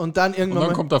top Und dann irgendwann. und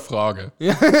dann kommt eine Frage.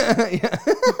 Ja.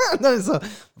 Und dann ist so.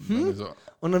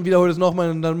 Und dann wiederholt es nochmal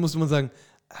und dann muss man sagen,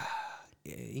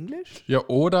 Englisch? Ja,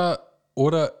 oder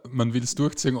man will es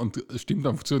durchziehen und stimmt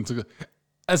einfach zu und sagt,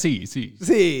 sì.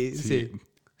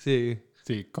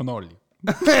 Sì, cannoli.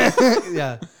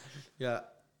 Ja.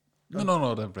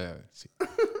 No, sì.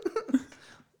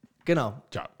 Genau.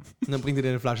 Ciao. Und dann bringt er dir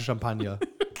eine Flasche Champagner.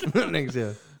 Und dann denkst du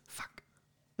dir, fuck.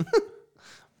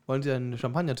 Wollen Sie einen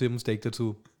Champagner zu Ihrem Steak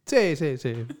dazu?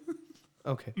 Sí.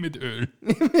 Okay. Mit Öl.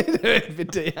 Mit Öl,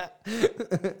 bitte, ja.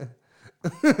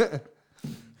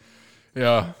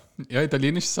 Ja,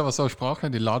 Italienisch ist aber so eine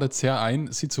Sprache, die ladet sehr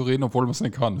ein, sie zu reden, obwohl man es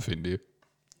nicht kann, finde ich.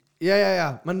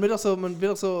 Ja. Man wird auch so,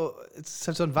 es ist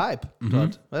halt so ein Vibe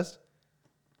dort, weißt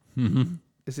du?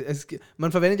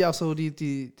 Man verwendet ja auch so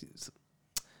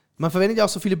man verwendet ja auch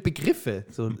so viele Begriffe.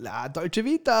 So, la dolce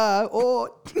vita, oh.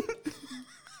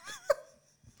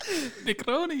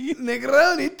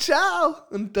 Negroni, ciao.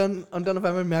 Und dann auf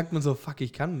einmal merkt man so, fuck,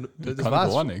 ich kann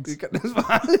gar nichts. Das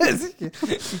war alles.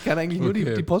 Ich kann eigentlich nur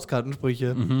die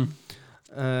Postkartensprüche.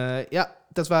 Ja,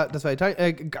 das war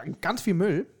Italien. Ganz viel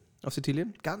Müll auf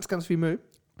Sizilien. Ganz viel Müll.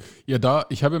 Ja,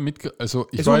 ich habe ich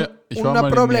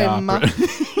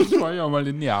war ja mal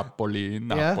in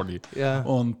Neapoli. Ja.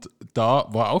 Und da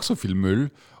war auch so viel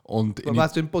Müll. Und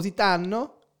Warst du in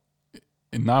Positano?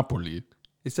 In Napoli.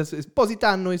 Ist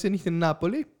Positano, ist ja nicht in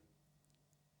Napoli?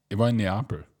 Ich war in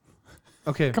Neapel.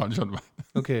 Okay. Kann schon mal.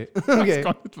 Okay. Ich weiß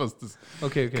gar nicht, was das.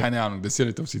 Okay. Keine Ahnung, das ist ja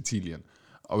nicht auf Sizilien.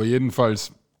 Aber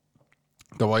jedenfalls,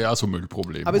 da war ja auch so ein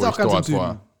Müllproblem. Aber ist auch ganz im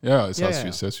Süden. Ja, ist auch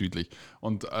sehr südlich.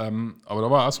 Und, aber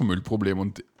da war auch so ein Müllproblem.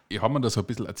 Und ich habe mir das ein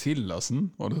bisschen erzählen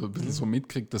lassen oder ein bisschen so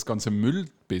mitgekriegt, das ganze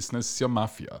Müllbusiness ist ja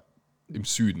Mafia. Im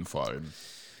Süden vor allem.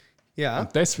 Ja.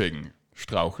 Und deswegen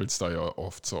strauchelt es da ja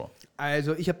oft so.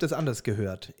 Also ich habe das anders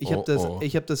gehört. Ich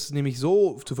habe das nämlich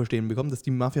so zu verstehen bekommen, dass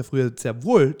die Mafia früher sehr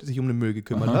wohl sich um den Müll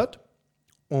gekümmert hat.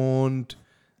 Und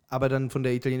aber dann von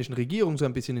der italienischen Regierung so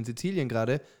ein bisschen in Sizilien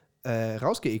gerade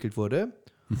rausgeekelt wurde.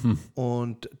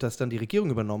 Und das dann die Regierung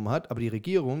übernommen hat. Aber die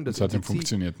Regierung... Das hat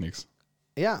funktioniert nichts.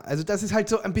 Ja, also das ist halt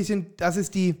so ein bisschen... Das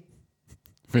ist die...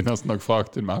 Wen hast du noch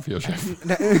gefragt? Den Mafia-Chef?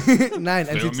 Nein.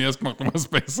 Mir hast gemacht was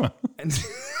besser.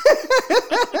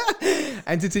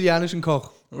 Einen sizilianischen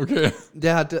Koch. Okay.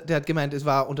 Der hat gemeint, es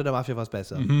war unter der Mafia was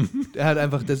besser.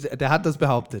 Der hat das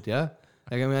behauptet, ja.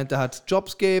 Er hat gemeint, da hat es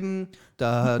Jobs gegeben,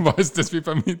 War es das wie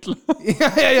beim Hitler?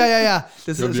 Ja.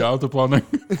 Das die Autobahnen.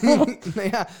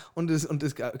 Naja, und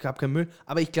es gab keinen Müll.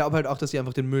 Aber ich glaube halt auch, dass sie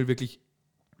einfach den Müll wirklich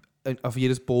auf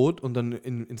jedes Boot und dann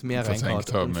ins Meer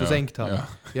reingehauen und versenkt haben.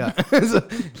 Ja. Also,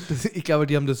 ich glaube,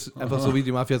 die haben das einfach so, wie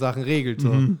die Mafia-Sachen regelt.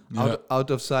 So.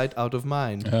 Out of sight, out of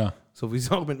mind. Ja. So wie sie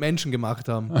es auch mit Menschen gemacht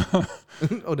haben.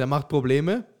 Und er macht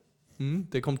Probleme,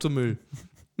 der kommt zum Müll.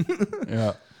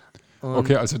 Ja.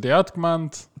 Okay, also der hat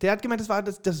gemeint,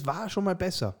 das war schon mal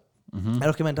besser. Er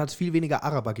hat auch gemeint, da hat es viel weniger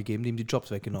Araber gegeben, die ihm die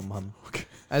Jobs weggenommen haben. Okay.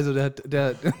 Also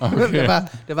der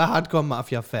war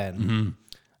Hardcore-Mafia-Fan.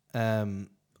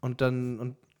 Und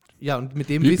mit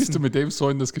dem Wie bist du mit dem so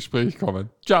in das Gespräch gekommen?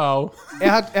 Ciao.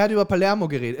 Er hat über Palermo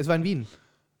geredet. Es war in Wien.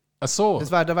 Ach so.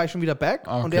 Da war ich schon wieder back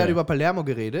und er hat über Palermo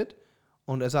geredet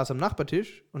und er saß am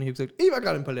Nachbartisch und ich habe gesagt, ich war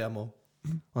gerade in Palermo.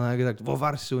 Und er hat gesagt, wo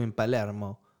warst du in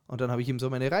Palermo? Und dann habe ich ihm so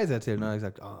meine Reise erzählt und er hat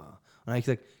gesagt, Und dann habe ich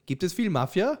gesagt, gibt es viel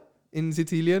Mafia in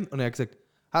Sizilien? Und er hat gesagt,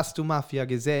 hast du Mafia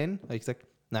gesehen? Habe ich gesagt,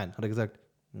 nein. Hat er gesagt,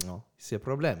 no, ist ja ein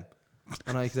Problem. Und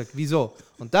dann habe ich gesagt, wieso?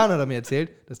 Und dann hat er mir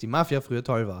erzählt, dass die Mafia früher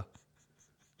toll war.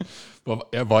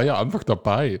 Er war ja einfach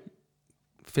dabei.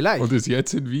 Vielleicht. Und ist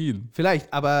jetzt in Wien.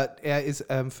 Vielleicht, aber er ist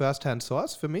First-Hand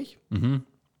Source für mich.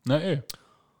 Na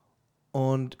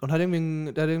Und hat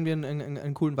irgendwie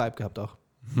einen coolen Vibe gehabt auch.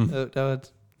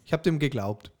 Ich habe dem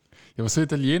geglaubt. Ja, aber so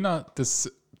Italiener,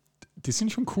 die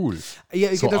sind schon cool.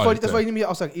 Ja, so das wollte ich nämlich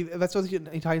auch sagen. Weißt du, was ich in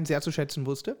Italien sehr zu schätzen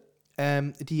wusste?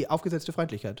 Die aufgesetzte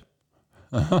Freundlichkeit.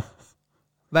 Aha.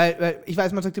 Weil ich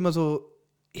weiß, man sagt immer so,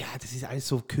 ja, das ist alles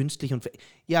so künstlich und...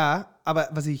 Ja, aber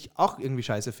was ich auch irgendwie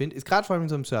scheiße finde, ist gerade vor allem in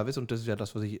so einem Service, und das ist ja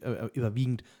das, was ich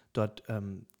überwiegend dort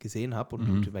gesehen habe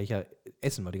und weil ich ja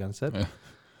essen war die ganze Zeit.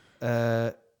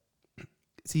 Ja.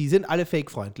 Sie sind alle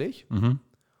fake-freundlich.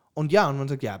 Und man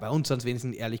sagt, ja, bei uns sonst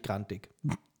wenigstens ehrlich grantig.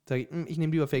 Sag ich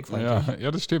nehme lieber fake-freundlich. Ja,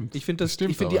 das stimmt. Ich finde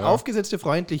die aufgesetzte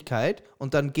Freundlichkeit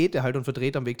und dann geht er halt und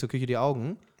verdreht am Weg zur Küche die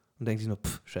Augen und denkt sich nur,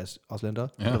 scheiß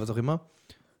Ausländer oder was auch immer.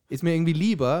 Ist mir irgendwie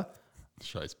lieber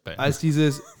als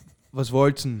dieses, was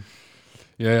wollten?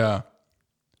 Ja.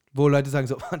 Wo Leute sagen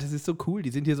so, das ist so cool, die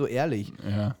sind hier so ehrlich.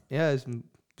 Ja, ist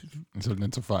halt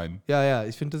nicht so fein. Ja,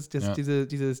 ich finde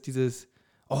dieses,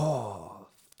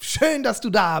 schön, dass du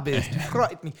da bist,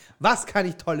 freut mich. Was kann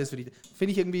ich Tolles für dich?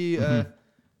 Finde ich irgendwie,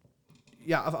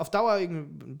 auf Dauer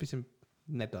irgendwie ein bisschen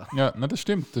netter. Ja, das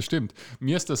stimmt.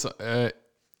 Mir ist das,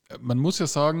 man muss ja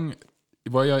sagen,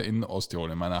 ich war ja in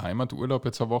Osttirol, in meiner Heimaturlaub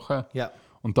jetzt eine Woche. Ja.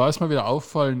 Und da ist mir wieder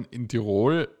auffallen, in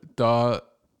Tirol, da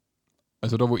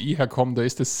wo ich herkomme, da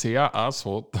ist es sehr auch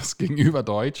so, dass gegenüber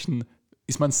Deutschen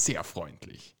ist man sehr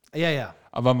freundlich. Ja.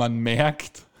 Aber man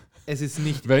merkt, es ist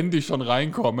nicht... Wenn die schon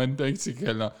reinkommen, denkt sich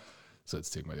Kellner, so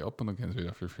jetzt ziehen wir die ab und dann können sie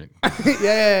wieder verschwinden.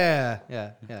 Ja.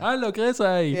 Hallo, grüß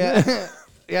euch.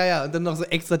 Ja, und dann noch so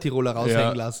extra Tiroler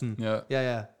raushängen lassen.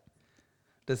 Ja.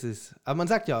 Das ist... Aber man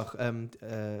sagt ja auch,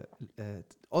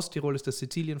 Osttirol ist das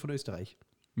Sizilien von Österreich.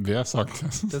 Wer sagt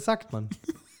das? Das sagt man.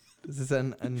 Das ist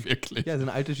ein Wirklich? Ja, so ein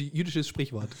altes jüdisches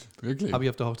Sprichwort. Wirklich? Habe ich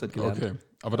auf der Hochzeit gelernt. Okay.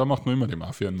 Aber da macht man immer die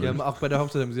Mafia einen Müll. Ja, auch bei der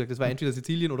Hochzeit haben sie gesagt, das war entweder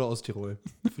Sizilien oder Osttirol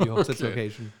für die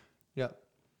Hochzeitslocation. Ja.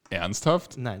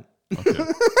 Ernsthaft? Nein. Okay.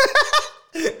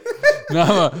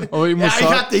 Na, aber ich muss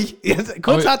sagen... ich hab dich.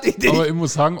 Kurz hatte ich dich. Aber ich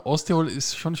muss sagen, Osttirol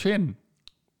ist schon schön.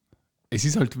 Es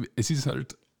ist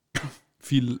halt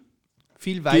viel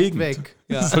weit Gegend. weg.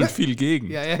 Ja. Es ist halt viel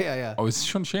Gegend. Ja. Aber es ist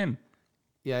schon schön.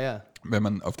 Ja. Wenn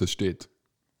man auf das steht.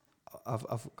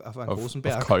 Auf einen großen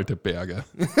Berg. Auf kalte Berge.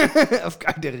 Auf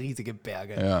kalte, riesige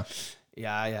Berge. Ja.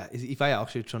 Ich war ja auch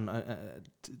schon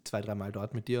 2-3 Mal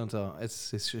dort mit dir und so.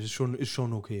 Es ist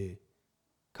schon okay.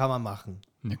 Kann man machen.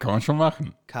 Ja, kann man schon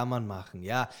machen. Kann man machen,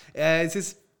 ja. Es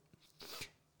ist...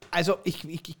 Also ich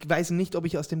weiß nicht, ob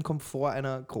ich aus dem Komfort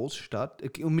einer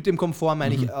Großstadt, und mit dem Komfort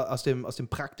meine ich aus der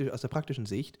praktischen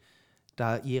Sicht,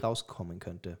 da je rauskommen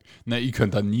könnte. Na, ich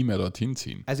könnte da nie mehr dorthin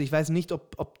ziehen. Also ich weiß nicht,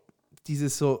 ob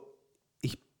dieses so,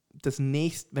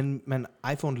 wenn mein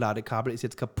iPhone-Ladekabel ist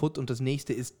jetzt kaputt und das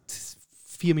nächste ist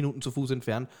 4 Minuten zu Fuß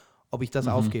entfernt, ob ich das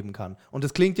aufgeben kann. Und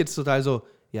das klingt jetzt total so,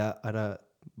 ja, Alter,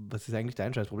 was ist eigentlich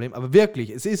dein Scheißproblem? Aber wirklich,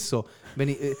 es ist so.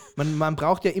 Man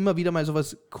braucht ja immer wieder mal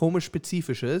sowas komisch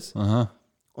Spezifisches. Aha.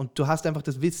 Und du hast einfach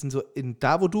das Wissen, so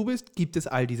da wo du bist, gibt es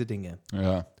all diese Dinge.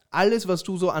 Ja. Alles, was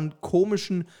du so an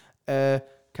komischen, keine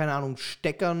Ahnung,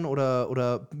 Steckern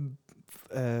oder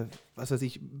was weiß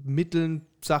ich, Mitteln,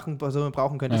 Sachen, was man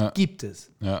brauchen könnte, das gibt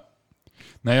es. Ja.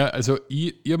 Naja, also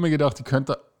ich habe mir gedacht, ich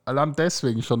könnte allein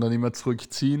deswegen schon dann immer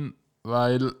zurückziehen,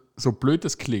 weil so blöd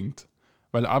das klingt.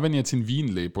 Weil auch wenn ich jetzt in Wien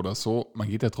lebe oder so, man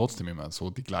geht ja trotzdem immer so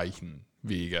die gleichen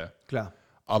Wege. Klar.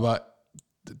 Aber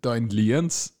da in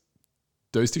Lienz,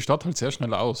 da ist die Stadt halt sehr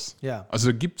schnell aus. Ja.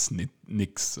 Also da gibt es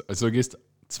nichts. Also du gehst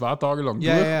 2 Tage lang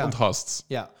durch und hast's.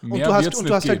 Ja. Mehr und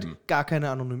du hast geben. halt gar keine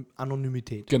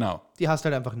Anonymität. Genau. Die hast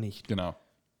halt einfach nicht. Genau.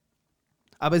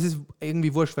 Aber es ist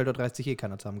irgendwie wurscht, weil dort reißt sich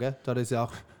keiner zusammen, gell? Dort ist ja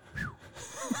auch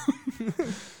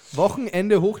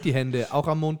Wochenende hoch die Hände, auch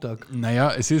am Montag.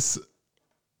 Naja, es ist,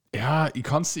 ja, ich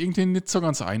kann es irgendwie nicht so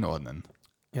ganz einordnen.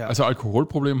 Ja. Also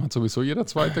Alkoholproblem hat sowieso jeder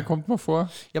Zweite, kommt mal vor.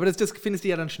 Ja, aber das findest du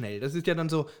ja dann schnell. Das ist ja dann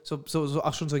so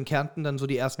auch schon so in Kärnten dann so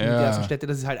die ersten Städte,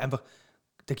 das ist halt einfach,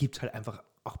 da gibt es halt einfach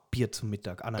auch Bier zum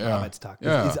Mittag an einem Arbeitstag.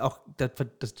 Das ist auch,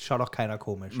 das schaut auch keiner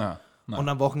komisch. Na. Und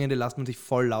am Wochenende lässt man sich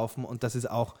voll laufen und das ist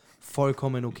auch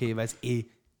vollkommen okay, weil es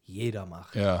jeder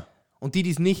macht. Ja. Und die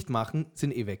es nicht machen,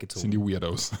 sind weggezogen. Sind die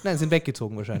Weirdos. Nein, sind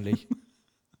weggezogen wahrscheinlich.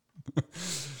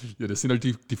 Ja, das sind halt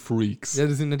die Freaks. Ja,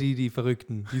 das sind ja die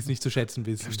Verrückten, die es nicht zu schätzen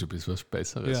wissen. Du bist was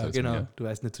Besseres Ja, als genau. mir. Du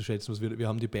weißt nicht zu schätzen, was wir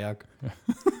haben die Berg.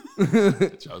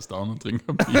 Jetzt schaust down und trink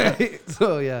ein Bier.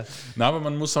 So, ja. Nein, aber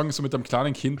man muss sagen, so mit einem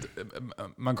kleinen Kind,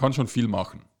 man kann schon viel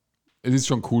machen. Es ist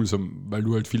schon cool, so, weil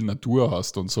du halt viel Natur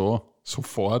hast und so,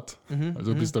 sofort.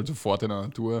 Also du bist halt sofort in der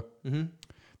Natur.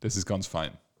 Das ist ganz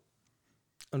fein.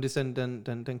 Und ist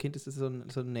dein Kind, ist das so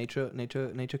ein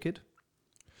Nature-Kid?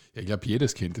 Ja, ich glaube,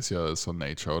 jedes Kind ist ja so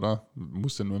Nature, oder? Du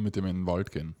musst ja nur mit dem in den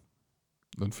Wald gehen.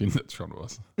 Dann findet schon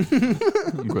was.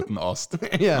 Einen guten Ast.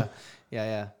 Ja,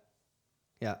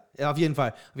 auf jeden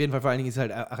Fall. Auf jeden Fall, vor allen Dingen ist es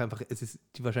halt auch einfach, es ist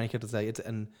die Wahrscheinlichkeit, dass da jetzt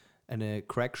eine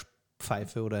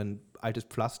Crackpfeife oder ein altes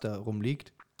Pflaster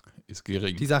rumliegt. Ist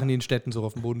gering. Die Sachen, die in Städten so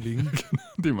auf dem Boden liegen.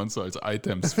 Die man so als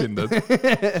Items findet.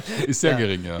 Ist sehr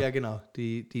gering, ja. Ja, genau.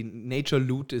 Die Nature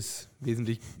Loot ist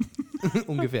wesentlich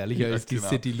ungefährlicher als die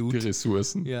City Loot. Die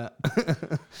Ressourcen. Ja.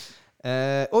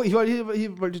 Ich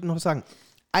wollte noch sagen.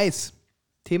 Eis.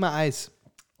 Thema Eis.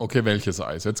 Okay, welches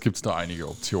Eis? Jetzt gibt es da einige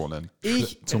Optionen.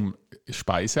 Zum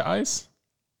Speiseeis?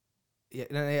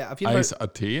 Ja, auf jeden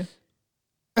Eis.at?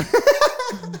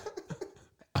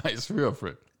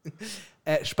 Eiswürfel.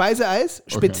 Speiseeis,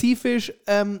 spezifisch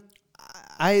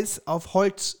Eis auf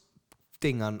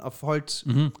Holzdingern, auf Holz.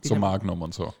 So Magnum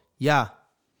und so. Ja,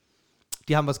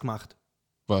 die haben was gemacht.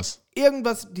 Was?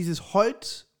 Irgendwas, dieses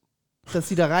Holz, das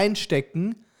sie da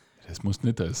reinstecken. Das musst du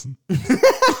nicht essen.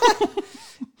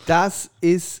 Das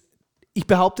ist, ich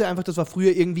behaupte einfach, das war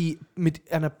früher irgendwie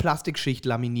mit einer Plastikschicht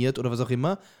laminiert oder was auch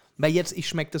immer. Weil jetzt, ich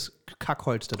schmecke das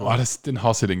Kackholz da drüber. Den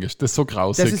hasse ich, das ist so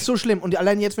grausig. Das ist so schlimm. Und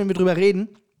allein jetzt, wenn wir drüber reden,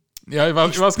 ja, ich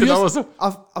weiß genau, was du...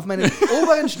 Auf meinen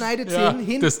oberen Schneidezähnen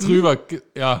hinten das drüber,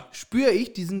 ja. spüre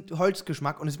ich diesen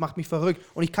Holzgeschmack und es macht mich verrückt.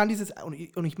 Und ich kann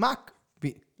und ich mag...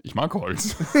 Ich mag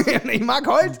Holz. Ich mag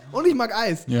Holz und ich mag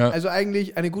Eis. Ja. Also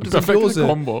eigentlich eine gute Perfekte Symbiose.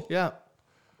 Kombo. Ja.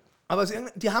 Aber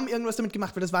die haben irgendwas damit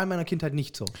gemacht, weil das war in meiner Kindheit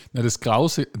nicht so. Na, das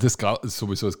ist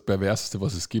sowieso das Perverseste,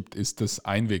 was es gibt, ist das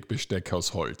Einwegbesteck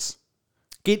aus Holz.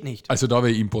 Geht nicht. Also da wäre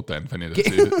ich impotent, wenn ich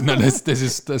das sehe. Nein, das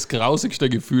ist das grausigste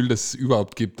Gefühl, das es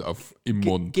überhaupt gibt im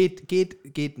Mund. Geht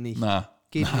nicht. Na.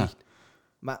 Geht nicht.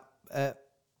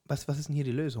 Was ist denn hier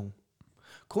die Lösung?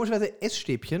 Komischerweise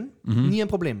Essstäbchen, nie ein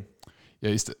Problem. Ja,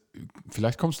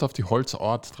 vielleicht kommst du auf die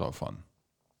Holzart drauf an.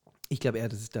 Ich glaube eher,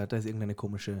 da ist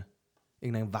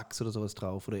irgendein Wachs oder sowas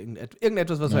drauf oder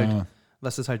irgendetwas,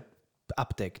 was das halt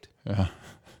abdeckt. Ja.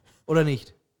 Oder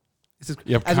nicht?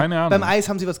 Ich habe keine Ahnung. Beim Eis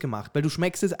haben sie was gemacht, weil du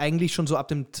schmeckst es eigentlich schon so ab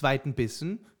dem zweiten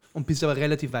Bissen und bist aber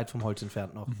relativ weit vom Holz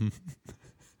entfernt noch.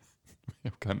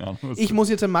 Ich habe keine Ahnung. Ich muss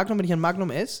jetzt wenn ich ein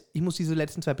Magnum esse, ich muss diese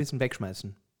letzten 2 Bissen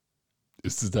wegschmeißen.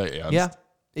 Ist das dein Ernst? Ja.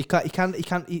 Ich kann,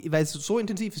 weil es so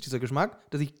intensiv ist, dieser Geschmack,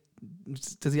 dass ich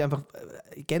einfach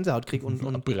Gänsehaut kriege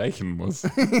und brechen muss.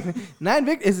 Nein,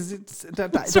 wirklich.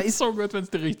 Das ist so gut, wenn es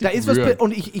dir richtig ist was.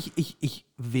 Und ich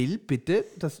will bitte,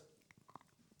 dass,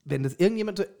 wenn das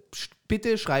irgendjemand so,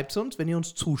 bitte schreibt es uns, wenn ihr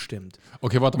uns zustimmt.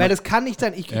 Okay, warte mal. Weil das kann nicht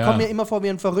sein. Ich komme mir immer vor wie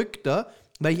ein Verrückter,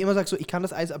 Weil ich immer sage, so, ich kann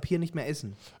das Eis ab hier nicht mehr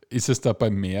essen. Ist es da bei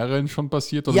mehreren schon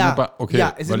passiert? Oder Ja, nur bei, okay,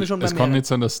 ja, es ist mir schon bei es kann mehreren. nicht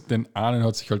sein, dass den einen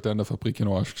hat sich halt der in der Fabrik in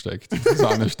den Arsch gesteckt. Das ist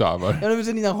eine Stabal. Ja, dann wird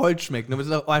es nicht nach Holz schmecken, dann wird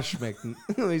es nach Arsch schmecken.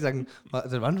 Und ich sagen,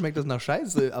 also wann schmeckt das nach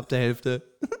Scheiße ab der Hälfte?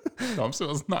 Glaubst du,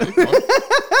 was nein kann?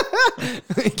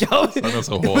 Ich glaube, Ist da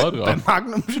so Horror beim drauf?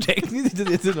 Magnum stecken die sich das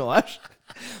jetzt in den Arsch,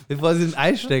 bevor sie in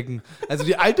ein Eis stecken. Also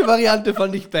die alte Variante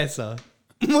fand ich besser.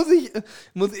 Muss ich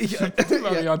Die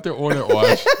Variante ohne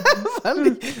Arsch.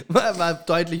 war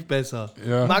deutlich besser.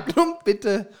 Ja. Magnum,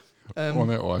 bitte.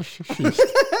 Ohne Arsch-Schicht.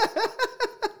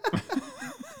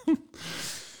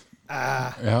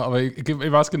 Ja, aber ich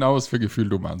weiß genau, was für Gefühl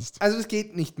du meinst. Also es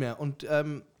geht nicht mehr. Und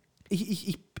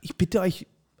ich bitte euch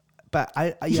bei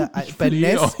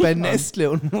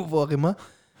Nestle und wo auch immer,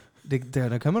 da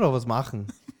können wir doch was machen.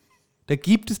 Da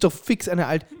gibt es doch fix eine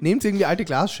alte. Nehmt irgendwie alte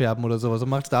Glasscherben oder sowas und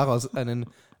macht daraus einen.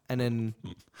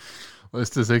 Was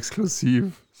ist das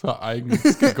exklusiv? So ein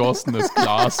eigens gegossenes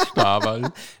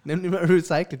Glasstabal. Nehmt immer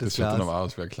recyceltes Das schaut Glas. dann aber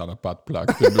aus wie ein kleiner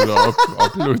Buttplug, den du da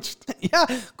ablutscht. Ja,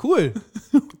 cool.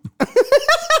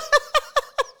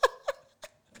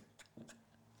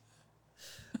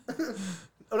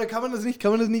 Oder kann man das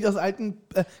nicht aus alten,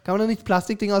 kann man da nicht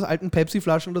Plastikdinger aus alten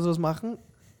Pepsi-Flaschen oder sowas machen?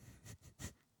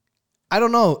 I don't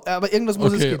know, aber irgendwas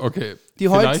muss es geben. Okay. Die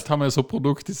Holz- Vielleicht haben wir so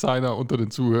Produktdesigner unter den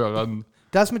Zuhörern.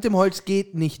 Das mit dem Holz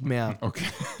geht nicht mehr. Okay.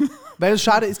 Weil es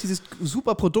schade ist, dieses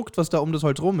super Produkt, was da um das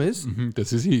Holz rum ist,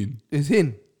 Das ist ihn. ist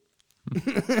hin.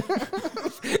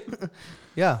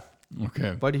 Ja,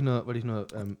 Okay. wollte ich nur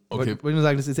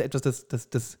sagen, das ist ja etwas,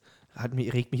 das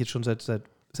regt mich jetzt schon seit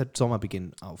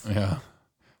Sommerbeginn auf. Ja.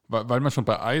 Weil wir schon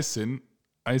bei Eis sind,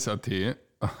 Eis.at,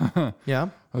 Ja?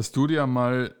 hast du dir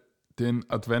mal den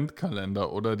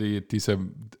Adventkalender oder diese,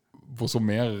 wo so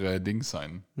mehrere Dings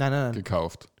sein, Nein.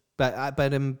 gekauft?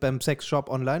 Beim Sexshop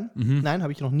online? Nein,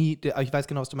 habe ich noch nie, aber ich weiß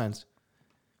genau, was du meinst.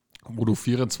 Wo du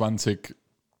 24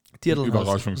 Dirndl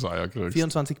Überraschungseier kriegst.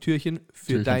 24 Türchen für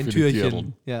Türchen dein für die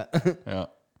Türchen. Dirndl. Ja.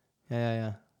 Ja,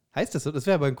 Ja. Heißt das so? Das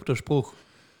wäre aber ein guter Spruch.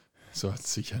 so hat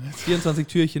es sicher nicht. 24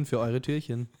 Türchen für eure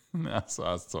Türchen. Ja, so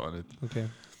heißt es auch nicht. Okay.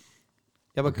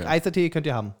 Ja, aber Okay. Eis.at könnt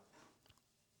ihr haben.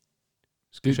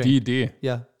 Ist geschenkt. Die Idee.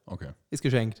 Ja, Okay, ist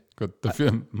geschenkt. gut.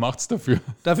 Dafür macht's dafür.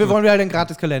 Dafür wollen wir halt einen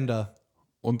Gratis-Kalender.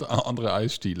 Und andere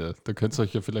Eisstiele. Da könnt ihr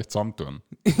euch ja vielleicht zusammentun.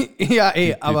 Ja,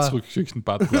 Die aber zurückgeschickten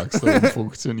Buttplugs da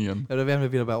funktionieren. ja, da wären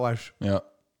wir wieder bei Arsch. Ja.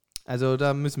 Also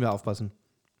da müssen wir aufpassen.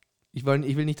 Ich will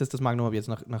nicht, dass das Magnum ab jetzt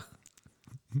nach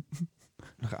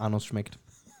Anus schmeckt.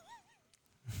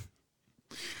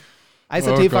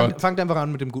 Eis.at Oh Gott. fangt einfach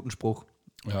an mit dem guten Spruch.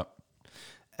 Ja.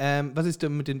 Was ist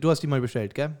denn mit den, du hast die mal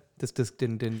bestellt, gell?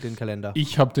 Den Kalender.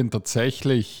 Ich habe den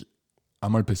tatsächlich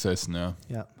einmal besessen, ja.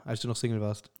 Ja, als du noch Single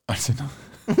warst. Als ich noch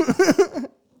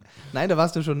Nein, da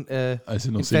warst du schon Single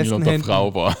festen und eine Händen.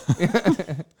 Frau war.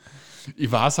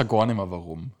 Ich weiß ja gar nicht mehr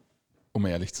warum, um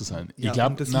ehrlich zu sein. Ja, Ich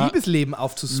glaube, um das Liebesleben Nein,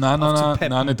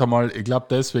 aufzupeppen. nicht einmal. Ich glaube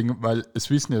deswegen, weil es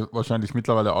wissen ja wahrscheinlich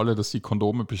mittlerweile alle, dass ich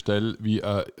Kondome bestelle wie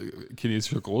ein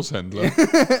chinesischer Großhändler,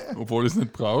 obwohl ich es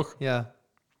nicht brauche. Ja,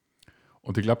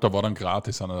 Und ich glaube, da war dann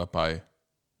gratis einer dabei.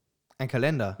 ein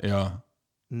Kalender. Ja,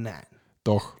 Nein.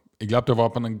 doch. Ich glaube, da war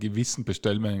bei einer gewissen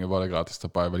Bestellmenge war der gratis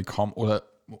dabei, weil ich kam, oder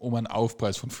um einen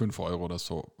Aufpreis von 5 Euro oder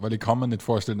so. Weil ich kann mir nicht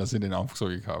vorstellen, dass ich den einfach so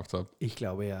gekauft habe. Ich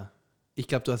glaube ja. Ich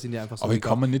glaube, du hast ihn dir einfach so Aber ich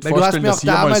kann mir nicht Weil du hast vorstellen, mir auch dass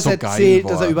jemals damals so geil erzählt,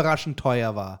 war. dass er überraschend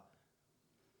teuer war.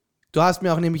 Du hast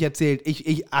mir auch nämlich erzählt,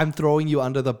 I'm throwing you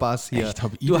under the bus hier. Echt,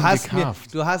 hab ich du den hast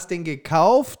gekauft? Du hast den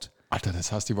gekauft. Alter,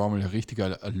 das heißt, ich war mal ein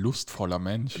richtiger ein lustvoller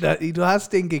Mensch. Du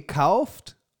hast den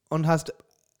gekauft und hast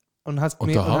Und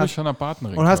da habe ich schon eine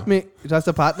Partnerin und hast gehabt. du hast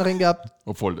eine Partnerin gehabt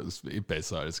Obwohl, das ist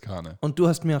besser als keine. und du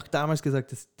hast mir auch damals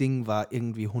gesagt, das Ding war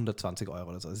irgendwie 120 Euro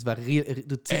oder so. Es war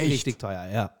richtig teuer,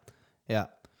 ja. Ja.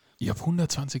 Ich habe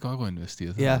 120 Euro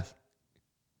investiert. Ja.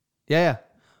 Ja.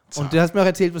 Und du hast mir auch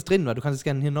erzählt, was drin war. Du kannst es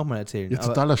gerne hier nochmal erzählen. Ja, aber,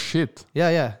 totaler Shit.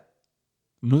 ja.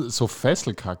 Nur so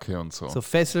Fesselkacke und so. So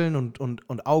Fesseln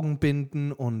und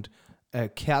Augenbinden und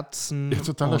Kerzen. Ja,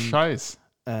 totaler und, Scheiß.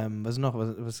 Was noch?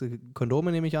 Was,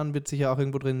 Kondome nehme ich an, wird sicher auch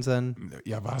irgendwo drin sein.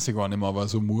 Ja, weiß ich gar nicht mehr, aber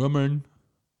so Murmeln.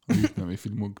 Ich habe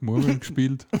viel Murmeln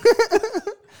gespielt.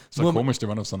 So komisch, die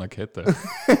waren auf so einer Kette.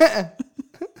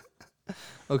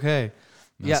 Okay.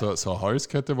 Ja. So eine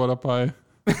Halskette war dabei.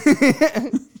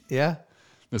 Ja.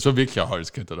 Es war wirklich eine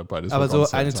Halskette dabei. Das Aber war so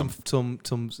ganz eine seltsam.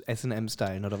 zum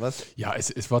S&M-Stylen, oder was? Ja,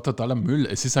 es war totaler Müll.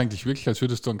 Es ist eigentlich wirklich, als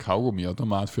würdest du einen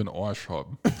Kaugummi-Automat für einen Arsch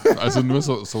haben. Also nur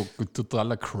so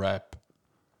totaler Crap.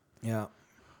 Ja.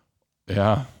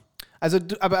 Ja. Also,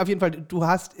 aber auf jeden Fall, du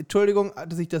hast, Entschuldigung,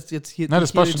 dass ich das jetzt hier, Nein,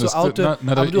 das passt schon.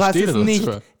 aber du hast es nicht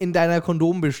dazu. in deiner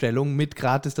Kondombestellung mit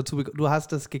gratis dazu bekommen. Du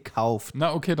hast das gekauft.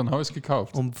 Na, okay, dann habe ich es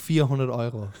gekauft. Um 400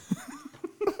 €.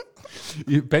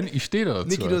 Ben, ich stehe da dazu.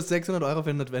 Niki, du hast 600 € für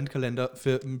einen Adventkalender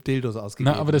für Dildos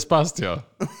ausgegeben. Na, aber das passt ja.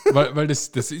 weil das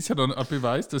ist ja dann ein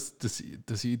Beweis,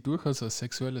 dass ich durchaus ein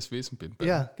sexuelles Wesen bin. Ben.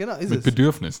 Ja, genau, ist Mit es.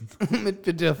 Bedürfnissen. Mit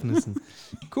Bedürfnissen.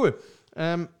 Cool.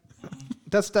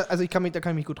 Also da kann ich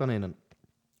mich gut dran erinnern.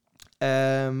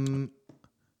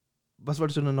 Was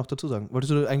wolltest du denn noch dazu sagen?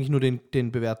 Wolltest du eigentlich nur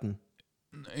den bewerten?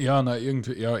 Ja,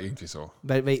 irgendwie so.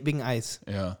 Wegen Eis.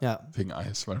 Ja, Ja. wegen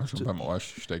Eis, weil wir schon beim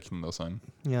Arsch stecken da sein.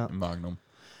 Ja. Im Magnum.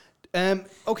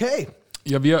 Okay.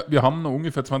 Ja, wir haben noch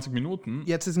ungefähr 20 Minuten.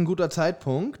 Jetzt ist ein guter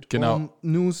Zeitpunkt, um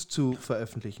News zu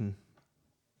veröffentlichen.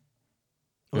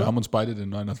 Wir Oder? haben uns beide den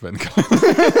neuen Advent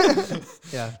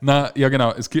Ja. Ja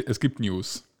genau, es gibt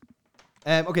News.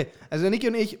 Okay, also der Niki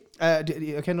und ich,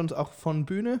 ihr kennt uns auch von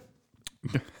Bühne.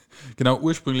 Genau,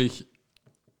 ursprünglich,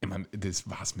 ich meine, das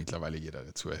weiß mittlerweile jeder,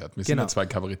 der zuhört. Wir sind ja zwei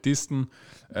Kabarettisten.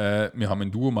 Wir haben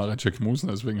ein Duo, Marek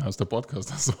Musner, deswegen heißt der Podcast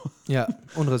so. Ja,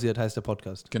 unrasiert heißt der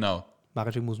Podcast. Genau.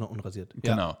 Marek Musner unrasiert.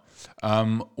 Genau. Ja.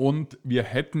 Und wir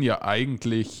hätten ja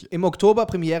eigentlich im Oktober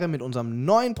Premiere mit unserem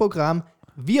neuen Programm.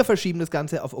 Wir verschieben das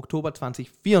Ganze auf Oktober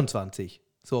 2024.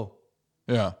 So.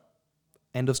 Ja.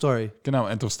 End of Story. Genau,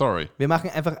 End of Story. Wir machen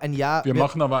einfach ein Jahr. Wir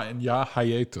machen aber ein Jahr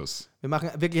Hiatus. Wir machen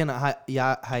wirklich ein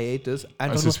Jahr Hiatus.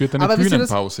 Also es wird eine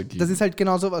Bühnenpause geben. Das ist halt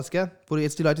genau sowas, gell? Wo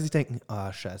jetzt die Leute sich denken,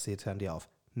 oh scheiße, jetzt hören die auf.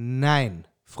 Nein,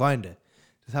 Freunde.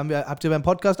 Das habt ihr beim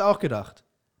Podcast auch gedacht.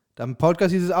 Beim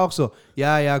Podcast ist es auch so.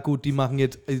 Ja, gut, die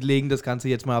legen das Ganze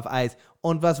jetzt mal auf Eis.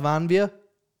 Und was waren wir?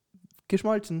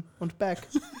 Geschmolzen und back.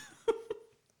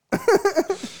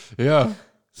 Ja.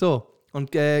 So.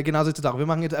 Und genauso ist es auch. Wir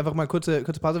machen jetzt einfach mal kurze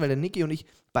Pause, weil der Niki und ich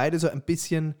beide so ein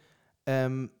bisschen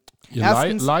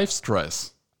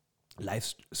Live-Stress.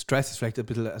 Live-Stress ist vielleicht ein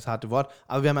bisschen das harte Wort,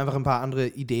 aber wir haben einfach ein paar andere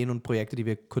Ideen und Projekte, die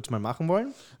wir kurz mal machen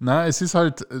wollen. Na, es ist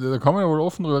halt, da kann man ja wohl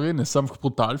offen drüber reden, es ist einfach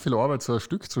brutal viel Arbeit, so ein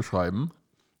Stück zu schreiben.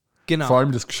 Genau. Vor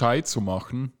allem das gescheit zu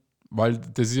machen, weil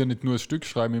das ist ja nicht nur ein Stück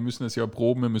schreiben, wir müssen es ja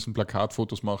proben, wir müssen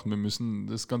Plakatfotos machen, wir müssen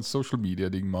das ganze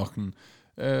Social-Media-Ding machen.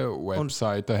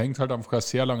 Website, da hängt halt einfach ein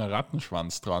sehr langer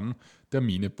Rattenschwanz dran,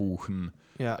 Termine buchen,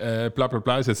 bla bla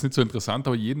bla, ist jetzt nicht so interessant,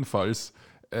 aber jedenfalls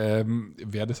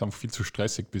wäre das einfach viel zu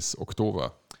stressig bis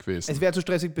Oktober gewesen. Es wäre zu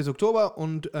stressig bis Oktober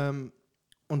und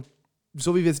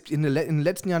so wie wir es in den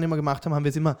letzten Jahren immer gemacht haben, haben wir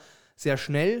es immer sehr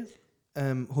schnell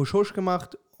husch husch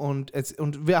gemacht und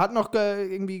wir hatten auch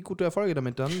irgendwie gute Erfolge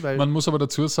damit dann. Weil man muss aber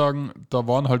dazu sagen, da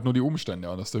waren halt nur die Umstände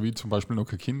anders. Der Wie zum Beispiel noch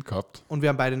kein Kind gehabt. Und wir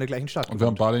haben beide in der gleichen Stadt gewohnt. Und wir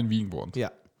haben beide in Wien gewohnt.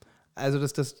 Ja. Also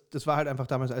das war halt einfach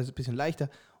damals alles ein bisschen leichter.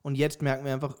 Und jetzt merken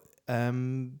wir einfach,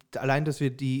 allein, dass wir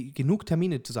genug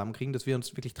Termine zusammenkriegen, dass wir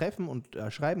uns wirklich treffen und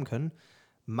schreiben können,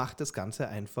 macht das Ganze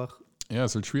einfach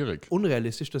ist halt schwierig.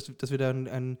 Unrealistisch, dass wir dann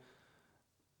ein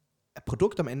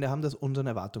Produkt am Ende haben, das unseren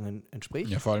Erwartungen entspricht.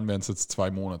 Ja, vor allem wären es jetzt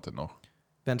 2 Monate noch.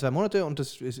 Wären 2 Monate und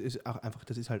das ist auch einfach,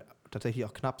 das ist halt tatsächlich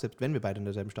auch knapp, selbst wenn wir beide in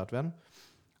derselben Stadt wären.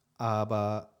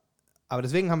 Aber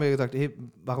deswegen haben wir gesagt, hey,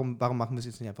 warum machen wir es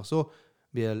jetzt nicht einfach so?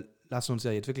 Wir lassen uns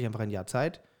ja jetzt wirklich einfach ein Jahr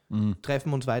Zeit,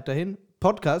 treffen uns weiterhin.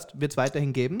 Podcast wird es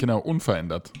weiterhin geben. Genau,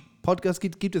 unverändert. Podcast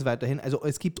gibt es weiterhin. Also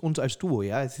es gibt uns als Duo,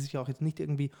 ja. Es ist ja auch jetzt nicht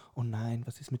irgendwie, oh nein,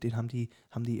 was ist mit denen? Haben die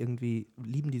irgendwie,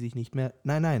 lieben die sich nicht mehr?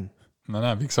 Nein.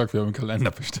 Nein, wie gesagt, wir haben einen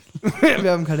Kalender bestellt.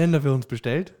 Wir haben einen Kalender für uns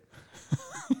bestellt.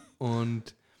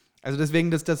 Und also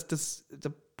deswegen, da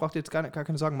braucht ihr jetzt gar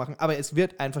keine Sorgen machen. Aber es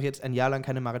wird einfach jetzt ein Jahr lang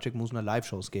keine Marek Musner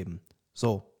Live-Shows geben.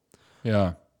 So.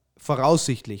 Ja.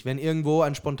 Voraussichtlich, wenn irgendwo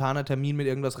ein spontaner Termin mit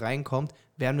irgendwas reinkommt,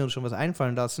 werden wir uns schon was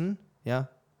einfallen lassen. Ja,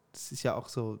 das ist ja auch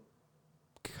so,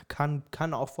 kann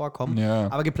auch vorkommen.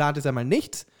 Ja. Aber geplant ist einmal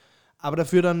nichts. Aber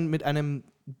dafür dann mit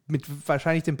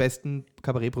wahrscheinlich dem besten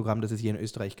Kabarettprogramm, das es je in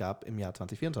Österreich gab, im Jahr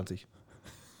 2024.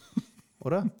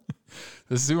 Oder?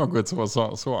 Das ist immer gut, sowas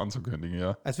so anzukündigen,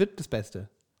 ja. Es wird das Beste.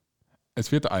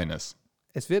 Es wird eines.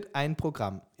 Es wird ein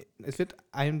Programm. Es wird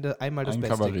einmal das ein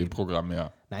Beste. Ein Kabarettprogramm,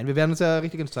 ja. Nein, wir werden uns ja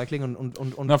richtig ins Zeug legen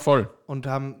und na voll. Und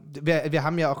wir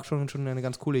haben ja auch schon eine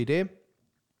ganz coole Idee,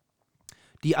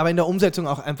 die aber in der Umsetzung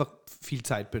auch einfach viel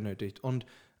Zeit benötigt. Und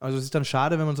also es ist dann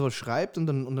schade, wenn man sowas schreibt und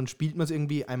dann spielt man es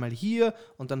irgendwie einmal hier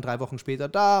und dann 3 Wochen später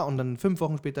da und dann 5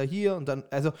 Wochen später hier und dann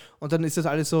ist das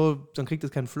alles so, dann kriegt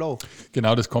das keinen Flow.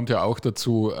 Genau, das kommt ja auch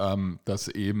dazu, dass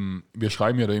eben, wir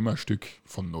schreiben ja da immer ein Stück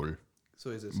von null.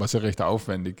 So ist es. Was ja recht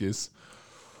aufwendig ist.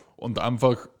 Und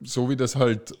einfach, so wie das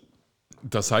halt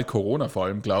da seit Corona vor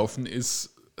allem gelaufen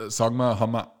ist, sagen wir,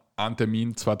 haben wir 1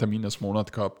 Termin, 2 Termine im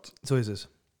Monat gehabt. So ist es.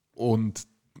 Und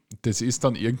das ist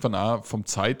dann irgendwann auch vom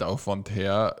Zeitaufwand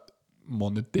her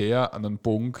monetär an einen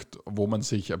Punkt, wo man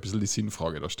sich ein bisschen die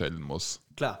Sinnfrage da stellen muss.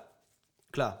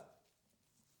 Klar.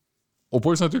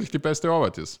 Obwohl es natürlich die beste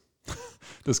Arbeit ist,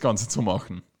 das Ganze zu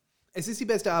machen. Es ist die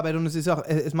beste Arbeit und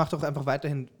es macht auch einfach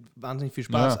weiterhin wahnsinnig viel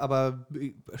Spaß, aber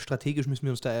strategisch müssen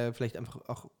wir uns da vielleicht einfach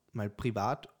auch mal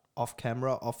privat,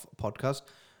 off-camera, off-Podcast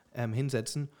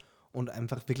hinsetzen und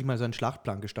einfach wirklich mal so einen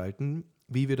Schlachtplan gestalten,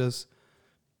 wie wir das,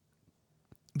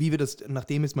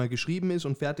 nachdem es mal geschrieben ist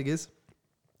und fertig ist,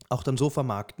 auch dann so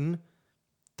vermarkten,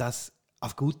 dass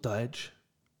auf gut Deutsch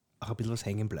auch ein bisschen was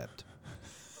hängen bleibt.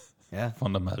 Ja?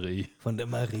 Von der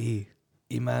Marie.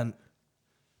 Ich meine,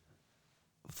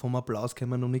 vom Applaus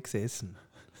können wir noch nichts essen,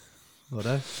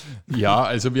 oder? Ja,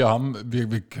 also wir haben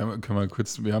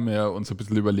ja uns ein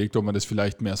bisschen überlegt, ob wir das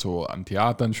vielleicht mehr so an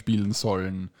Theatern spielen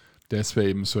sollen. Das wäre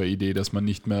eben so eine Idee, dass man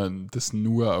nicht mehr das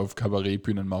nur auf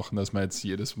Kabarettbühnen machen, dass wir jetzt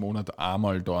jedes Monat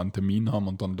einmal da einen Termin haben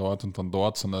und dann dort,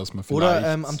 sondern dass man vielleicht...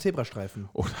 Oder am Zebrastreifen.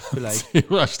 Oder vielleicht. Am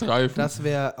Zebrastreifen. Das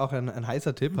wäre auch ein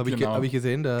heißer Tipp, habe Genau. ich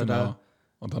gesehen. Da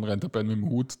Und dann rennt der Ben mit dem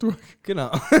Hut durch.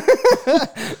 Genau.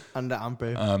 An der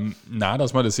Ampel.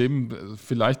 Dass wir das eben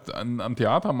vielleicht am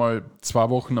Theater mal 2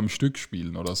 Wochen am Stück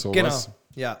spielen oder sowas. Genau,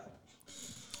 ja.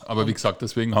 Aber wie gesagt,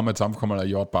 deswegen haben wir jetzt einfach mal ein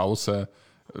Jahr Pause,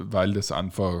 weil das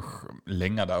einfach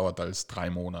länger dauert als 3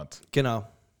 Monate. Genau,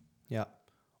 ja.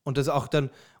 Und das auch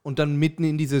dann mitten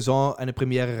in die Saison eine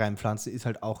Premiere reinpflanzen, ist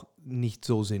halt auch nicht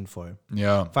so sinnvoll.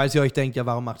 Ja. Falls ihr euch denkt, ja,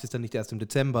 warum macht ihr es dann nicht erst im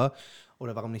Dezember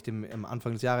oder warum nicht am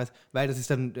Anfang des Jahres? Weil das ist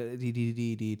dann,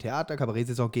 die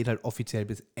Theater-Kabarett-Saison geht halt offiziell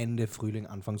bis Ende Frühling,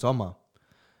 Anfang Sommer.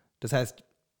 Das heißt,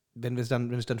 wenn wir es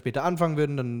dann später anfangen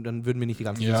würden, dann würden wir nicht die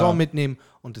ganze Saison mitnehmen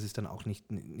und das ist dann auch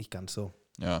nicht ganz so.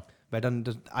 Ja. Weil dann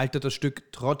altert das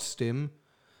Stück trotzdem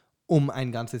um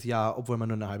ein ganzes Jahr, obwohl man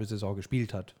nur eine halbe Saison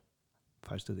gespielt hat.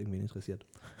 Falls das irgendwie interessiert.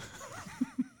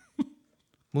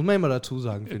 Muss man immer dazu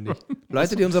sagen, finde ich.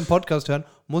 Leute, die unseren Podcast hören,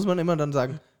 muss man immer dann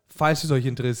sagen, falls es euch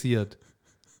interessiert.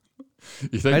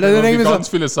 Ich denke, wie ganz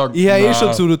viele sagen, ich höre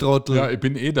schon zu, du Trottel. Ja, ich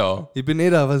bin da.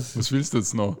 Was willst du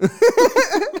jetzt noch?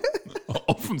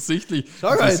 Offensichtlich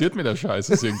Sag interessiert mir der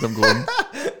Scheiß aus irgendeinem Grund.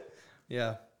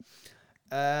 Ja.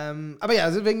 Aber ja,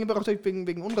 also wegen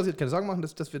unrasiert keine Sorgen machen,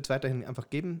 das wird es weiterhin einfach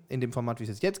geben, in dem Format, wie es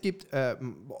es jetzt gibt.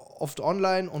 Oft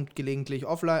online und gelegentlich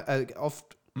offline,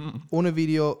 oft ohne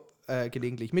Video,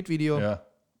 gelegentlich mit Video. Ja.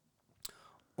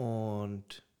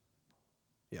 Und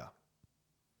ja.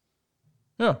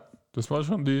 Ja, das war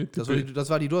schon das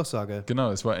war die Durchsage.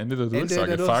 Genau, es war Ende der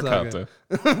Durchsage. Durchsage.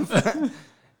 Fahrkarte.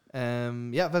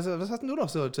 Ja, was hast denn du noch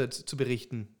so zu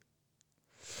berichten?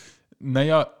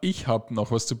 Naja, ich habe noch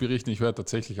was zu berichten. Ich war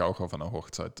tatsächlich auch auf einer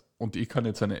Hochzeit. Und ich kann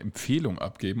jetzt eine Empfehlung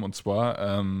abgeben, und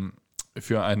zwar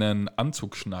für einen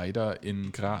Anzugschneider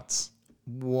in Graz.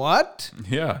 What?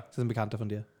 Ja. Ist das ein Bekannter von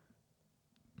dir?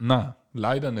 Na,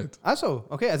 leider nicht. Ach so,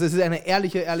 okay. Also es ist eine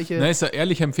ehrliche... Nein, es ist eine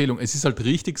ehrliche Empfehlung. Es ist halt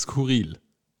richtig skurril.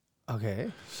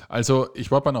 Okay. Also ich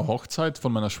war bei einer Hochzeit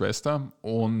von meiner Schwester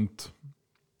und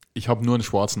ich habe nur einen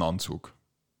schwarzen Anzug.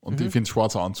 Und ich finde,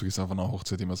 schwarzer Anzug ist auf einer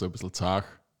Hochzeit immer so ein bisschen zart.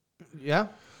 Ja.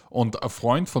 Und ein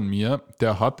Freund von mir,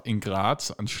 der hat in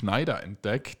Graz einen Schneider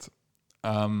entdeckt.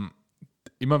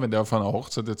 Immer wenn der auf einer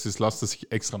Hochzeit jetzt ist, lässt er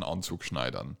sich extra einen Anzug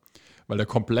schneidern. Weil der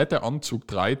komplette Anzug,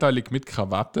 dreiteilig mit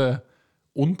Krawatte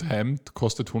und Hemd,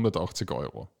 kostet 180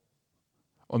 €.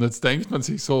 Und jetzt denkt man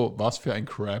sich so, was für ein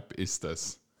Crap ist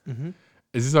das?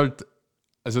 Es ist halt,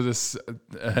 also das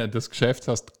Geschäft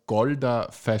heißt Golda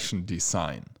Fashion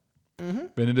Design.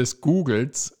 Wenn ihr das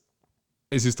googelt,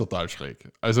 es ist total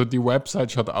schräg. Also die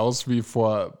Website schaut aus wie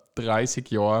vor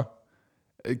 30 Jahren.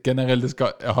 Generell,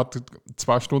 er hat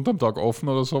 2 Stunden am Tag offen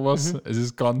oder sowas. Es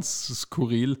ist ganz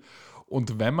skurril.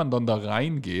 Und wenn man dann da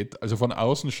reingeht, also von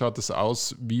außen schaut es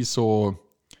aus wie so...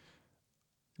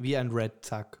 Wie ein Red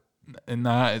Zack.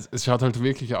 Na, es schaut halt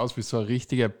wirklich aus wie so eine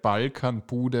richtige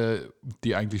Balkanbude,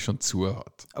 die eigentlich schon zu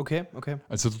hat. Okay.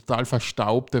 Also total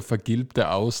verstaubte, vergilbte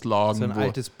Auslagen. So ein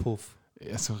altes Puff.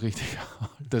 Ja, so richtig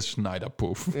altes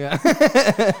Schneiderpuff. Ja.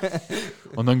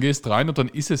 Und dann gehst du rein und dann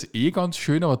ist es ganz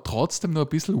schön, aber trotzdem nur ein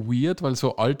bisschen weird, weil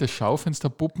so alte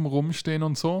Schaufensterpuppen rumstehen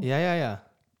und so. Ja.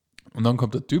 Und dann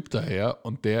kommt der Typ daher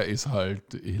und der ist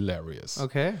halt hilarious.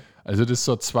 Okay. Also das ist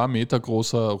so ein 2 Meter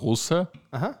großer Russe.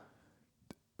 Aha.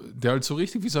 Der halt so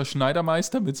richtig wie so ein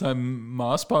Schneidermeister mit seinem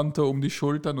Maßband da um die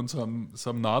Schultern und so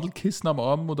einem Nadelkissen am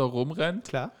Arm oder rumrennt.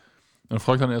 Klar. Dann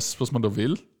fragt er erst, was man da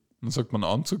will. Dann sagt man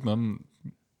Anzug, dann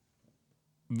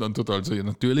tut er also, ja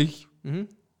natürlich. Was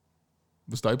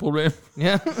ist dein Problem?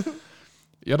 Ja.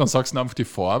 Ja, dann sagst du einfach die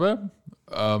Farbe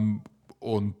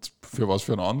und für was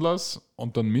für einen Anlass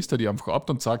und dann misst er die einfach ab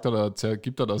und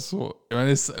gibt er das so. Ich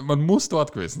meine, man muss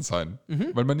dort gewesen sein,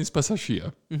 weil man ist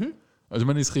Passagier. Also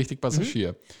man ist richtig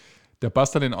Passagier. Der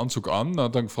passt dann den Anzug an,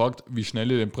 hat dann gefragt, wie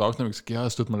schnell ich den brauche. Dann habe ich gesagt, ja,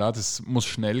 es tut mir leid, es muss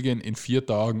schnell gehen, in 4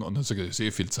 Tagen. Und dann sage ich, das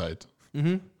ist viel Zeit.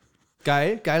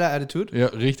 Geiler Attitude. Ja,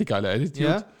 richtig geile Attitude.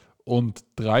 Ja. Und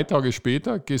 3 Tage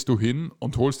später gehst du hin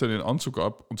und holst dir den Anzug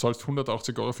ab und zahlst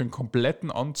 180 Euro für einen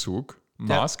kompletten Anzug,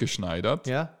 maßgeschneidert.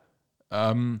 Ja.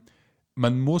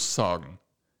 Man muss sagen,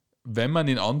 wenn man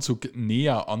den Anzug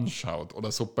näher anschaut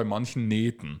oder so bei manchen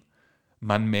Nähten,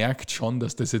 man merkt schon,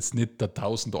 dass das jetzt nicht der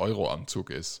 1000-Euro-Anzug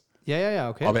ist. Ja,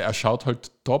 okay. Aber er schaut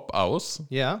halt top aus.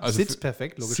 Ja, Also sitzt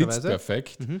perfekt, logischerweise. Sitzt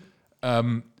perfekt.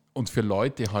 Und für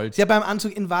Leute halt... Ist ja beim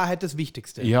Anzug in Wahrheit das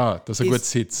Wichtigste. Ja, dass er gut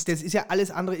sitzt. Das ist ja, alles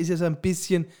andere ist ja so ein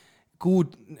bisschen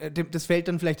gut. Das fällt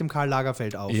dann vielleicht dem Karl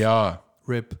Lagerfeld auf. Ja.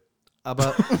 RIP.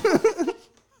 Aber...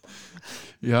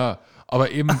 ja,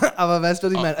 aber eben... aber weißt du,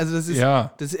 was ich meine? Also das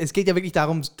ist... es geht ja wirklich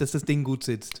darum, dass das Ding gut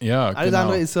sitzt. Ja, alles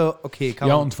andere ist so, okay, kann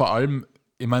man... Ja, und vor allem,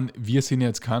 ich meine, wir sind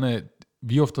jetzt keine...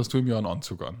 Wie oft hast du im Jahr einen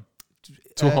Anzug an?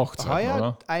 Zu Hochzeiten,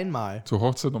 oder? Einmal. Zu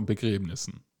Hochzeiten und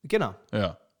Begräbnissen. Genau.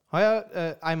 Ja.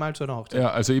 Heuer einmal zu einer Hochzeit.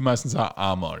 Ja, also ich meistens auch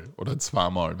einmal oder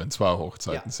zweimal, wenn 2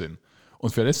 Hochzeiten sind.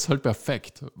 Und für das ist es halt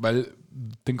perfekt, weil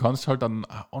den kannst du halt dann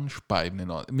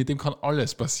anspeiben. Mit dem kann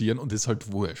alles passieren und das ist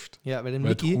halt wurscht. Ja, weil dem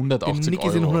Niki sind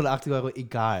 180 Euro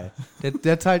egal.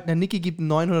 Der Niki gibt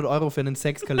 900 Euro für einen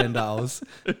Sexkalender aus.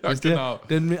 Ja, genau.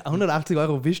 Denn mit 180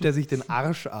 Euro wischt er sich den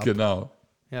Arsch ab. Genau.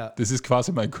 Ja. Das ist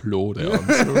quasi mein Klo, der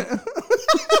Anzug.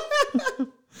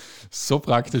 So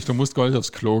praktisch, du musst gar nicht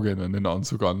aufs Klo gehen, wenn du den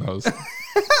Anzug anhast.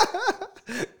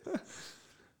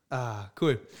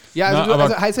 Cool. Ja,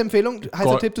 also heiße Empfehlung,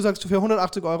 heißer Tipp, du sagst für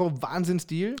 180 Euro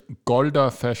Wahnsinnsdeal. Golder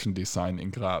Fashion Design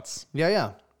in Graz.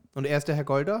 Ja. Und er ist der Herr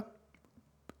Golder?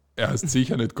 Er ist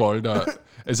sicher nicht Golder.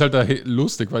 Es ist halt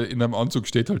lustig, weil in einem Anzug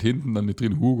steht halt hinten dann nicht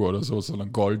drin Hugo oder so,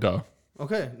 sondern Golder.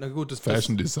 Okay, na gut.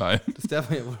 Fashion Design. Das darf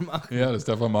er ja wohl machen. Ja, das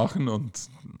darf er machen und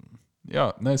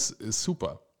ja, es ist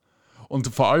super. Und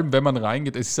vor allem, wenn man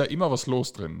reingeht, es ist ja immer was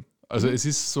los drin. Also es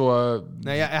ist so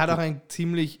naja, er hat auch ein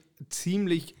ziemlich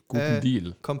guten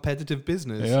Deal. Competitive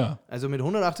Business. Ja. Also mit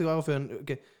 180 Euro für ein...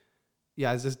 Ja,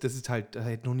 also das ist halt, das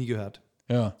hätte ich noch nie gehört.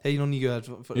 Ja. Hätte ich noch nie gehört.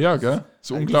 Ja, gell?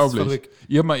 So unglaublich.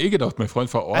 Ich habe mir gedacht, mein Freund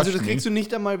verarscht Also das kriegst du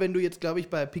nicht einmal, wenn du jetzt, glaube ich,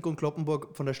 bei Pick und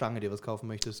Kloppenburg von der Stange dir was kaufen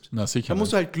möchtest. Na sicher. Da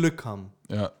musst du halt Glück haben.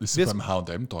 Ja, das ist beim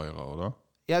H&M teurer, oder?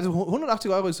 Ja, also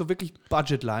 180 Euro ist so wirklich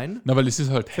Budgetline. Na, weil es ist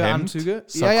halt für Hemd, Anzüge.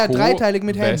 Sakko, dreiteilig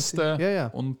mit Hemd.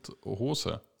 Weste und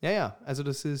Hose. Ja, also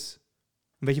das ist...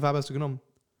 Welche Farbe hast du genommen?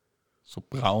 So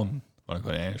braun. Oder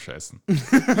kann ich einscheißen.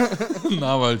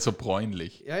 Na, weil so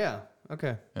bräunlich. Ja,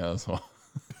 okay. Ja, so.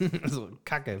 So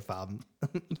Kacke-Farben.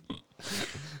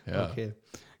 Ja. Okay.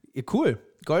 Cool.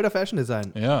 Golder Fashion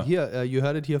Design. Ja. Hier, you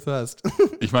heard it here first.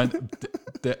 Ich meine,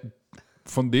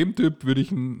 von dem Typ würde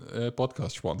ich einen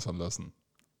Podcast sponsern lassen.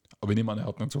 Aber ich nehme an, er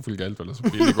hat nicht so viel Geld, weil er so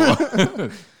billig war.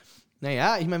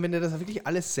 Naja, ich meine, wenn der das wirklich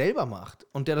alles selber macht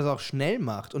und der das auch schnell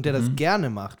macht und der das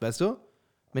gerne macht, weißt du?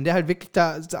 Wenn der halt wirklich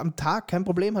da am Tag kein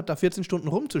Problem hat, da 14 Stunden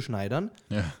rumzuschneidern,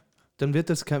 dann wird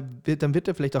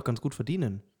der vielleicht auch ganz gut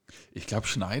verdienen. Ich glaube,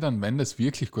 Schneidern, wenn du es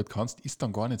wirklich gut kannst, ist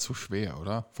dann gar nicht so schwer,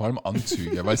 oder? Vor allem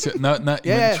Anzüge. Weil's ja,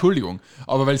 Entschuldigung,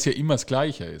 aber weil es ja immer das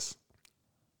Gleiche ist.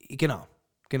 Genau.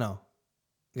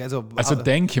 Also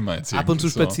denke ich mal jetzt ab und zu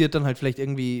so. spaziert dann halt vielleicht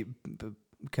irgendwie,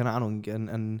 keine Ahnung,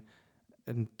 ein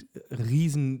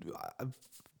riesen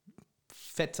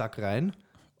Fettsack rein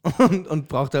und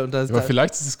braucht da... Aber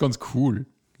vielleicht ist es ganz cool.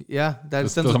 Ja, da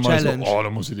ist dann so so Challenge. So, da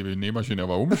muss ich die Nähmaschine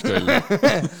aber umstellen.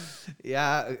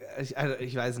 Ja,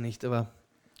 ich weiß nicht, aber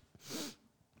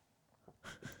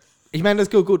ich meine, das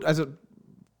ist gut. Also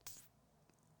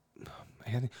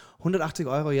 180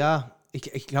 Euro, ja.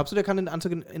 Ich glaube so, der kann den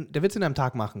Anzug, der wird es in einem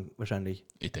Tag machen, wahrscheinlich.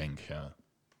 Ich denke, ja.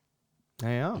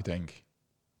 Naja. Ich denke.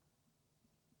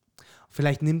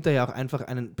 Vielleicht nimmt er ja auch einfach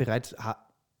einen bereits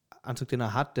Anzug, den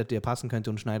er hat, der dir passen könnte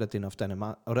und schneidet den auf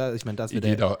deine oder? Ich meine,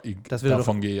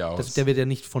 davon gehe ich aus. Der wird ja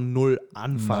nicht von null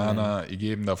anfangen. Nein, ich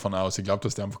gehe eben davon aus. Ich glaube,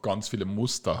 dass der einfach ganz viele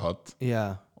Muster hat.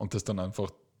 Ja. Und das dann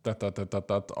einfach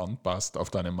anpasst auf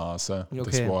deine Maße. Okay.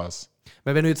 Das war's.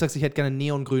 Weil wenn du jetzt sagst, ich hätte gerne einen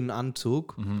neongrünen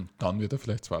Anzug. Dann wird er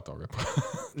vielleicht 2 Tage brauchen.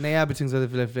 Naja, beziehungsweise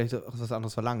vielleicht auch was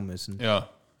anderes verlangen müssen. Ja.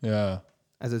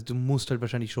 Also du musst halt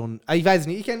wahrscheinlich schon... Ich weiß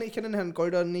nicht, ich kenn den Herrn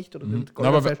Golder nicht. Oder den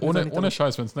Golder aber ohne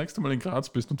Scheiß, wenn du das nächste Mal in Graz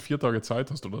bist und 4 Tage Zeit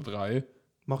hast oder 3,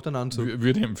 mach dann einen Anzug.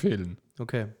 Würde ich empfehlen.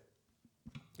 Okay.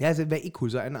 Ja, es wäre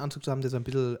cool, so einen Anzug zu haben, der so ein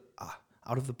bisschen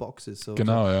out of the box ist. So,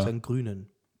 genau, so, ja. So einen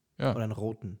grünen. Ja. Oder einen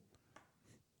roten.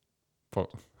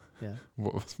 Ja.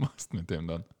 Was machst du mit dem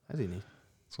dann? Weiß ich nicht.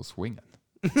 So swingen.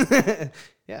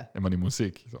 Ja. Immer die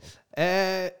Musik. So.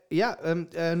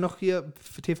 Noch hier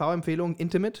für TV-Empfehlung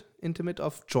Intimate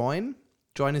of Join.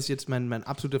 Join ist jetzt mein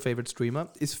absoluter Favorite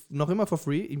Streamer. Ist noch immer for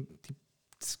free.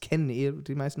 Das kennen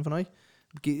die meisten von euch.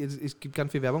 Es gibt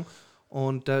ganz viel Werbung.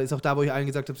 Und da ist auch da, wo ich allen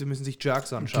gesagt habe, sie müssen sich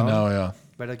Jerks anschauen. Genau, ja.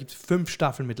 Weil da gibt es 5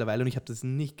 Staffeln mittlerweile und ich habe das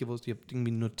nicht gewusst. Ich habe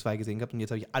irgendwie nur 2 gesehen gehabt und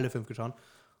jetzt habe ich alle 5 geschaut.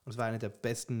 Und es war eine der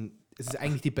besten, es ist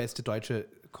eigentlich die beste deutsche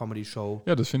Comedy-Show.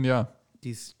 Ja, das finde ich ja.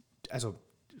 Die ist, also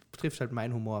trifft halt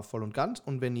meinen Humor voll und ganz.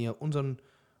 Und wenn ihr unseren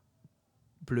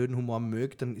blöden Humor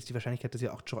mögt, dann ist die Wahrscheinlichkeit, dass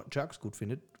ihr auch Jerks gut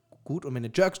findet, gut. Und wenn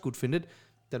ihr Jerks gut findet,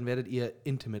 dann werdet ihr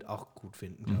Intimate auch gut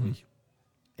finden, glaube ich.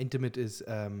 Intimate ist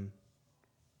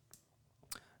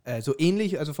so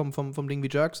ähnlich, also vom Ding wie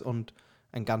Jerks und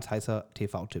ein ganz heißer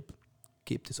TV-Tipp.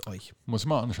 Gebt es euch. Muss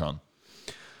man anschauen.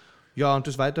 Ja, und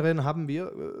des Weiteren haben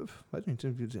wir, weiß nicht,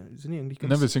 sind eigentlich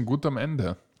ganz... Wir sind gut am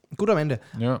Ende. Gut am Ende.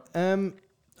 Ja.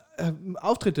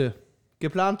 Auftritte,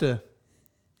 geplante.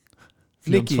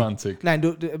 24. Niki. Nein,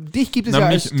 dich gibt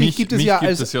es Mich gibt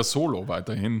es es ja solo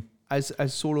weiterhin. Als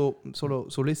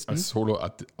Solisten. Als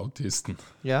Solo-Autisten.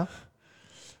 Ja.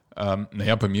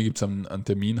 Bei mir gibt es einen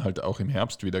Termin halt auch im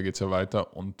Herbst wieder, geht es ja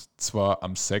weiter. Und zwar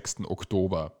am 6.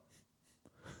 Oktober.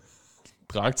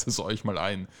 Tragt es euch mal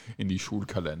ein in die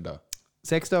Schulkalender.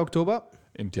 6. Oktober.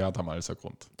 Im Theater am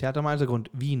Alsergrund. Theater am Alsergrund,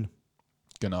 Wien.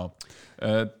 Genau.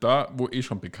 Da, wo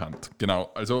schon bekannt.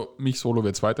 Genau. Also mich solo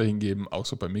wird es weiterhin geben, auch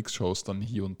so bei Mixshows dann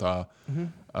hier und da.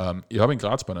 Ich habe in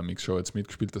Graz bei einer Mixshow jetzt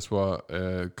mitgespielt, das war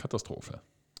Katastrophe.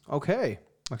 Okay.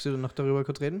 Magst du noch darüber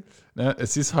kurz reden?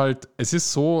 Es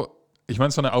ist so, ich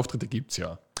meine, so eine Auftritte gibt es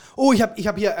ja. Oh, ich hab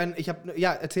hier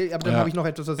erzähl, aber dann habe ich noch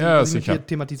etwas, was ich hier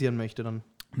thematisieren möchte dann.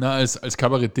 Als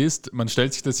Kabarettist, man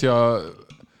stellt sich das ja,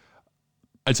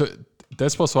 also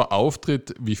das war so ein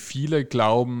Auftritt, wie viele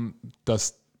glauben,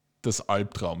 dass das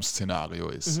Albtraum-Szenario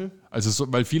ist.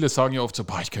 Also weil viele sagen ja oft so,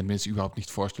 ich kann mir das überhaupt nicht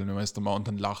vorstellen, wenn man es da mal und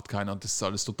dann lacht keiner und das ist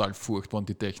alles total furchtbar und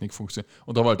die Technik funktioniert.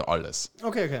 Und da war halt alles.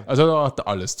 Okay. Also da hat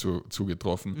alles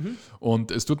zugetroffen.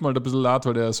 Und es tut mir halt ein bisschen leid,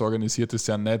 weil das organisiert ist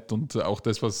sehr nett und auch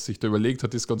das, was sich da überlegt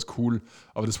hat, ist ganz cool.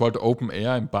 Aber das war halt Open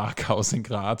Air im Parkhaus in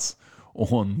Graz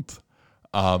und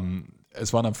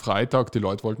es waren am Freitag, die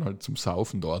Leute wollten halt zum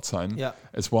Saufen dort sein. Ja.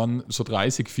 Es waren so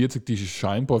 30, 40, die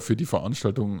scheinbar für die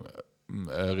Veranstaltung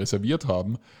reserviert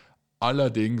haben.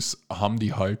 Allerdings haben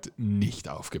die halt nicht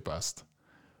aufgepasst.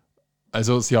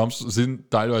 Also sie sind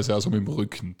teilweise also mit dem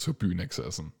Rücken zur Bühne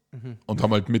gesessen und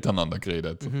haben halt miteinander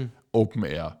geredet. Open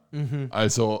Air.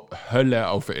 Also Hölle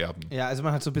auf Erden. Ja, also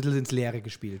man hat so ein bisschen ins Leere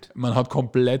gespielt. Man hat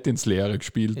komplett ins Leere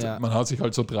gespielt. Ja. Man hat sich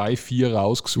halt so 3, 4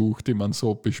 rausgesucht, die man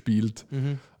so bespielt.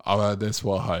 Aber das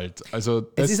war halt... Also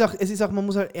es ist auch, man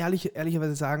muss halt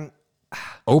ehrlicherweise sagen,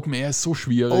 Open Air ist so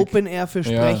schwierig. Open Air für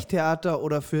Sprechtheater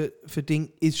oder für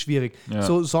Ding ist schwierig. Ja.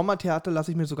 So Sommertheater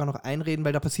lasse ich mir sogar noch einreden,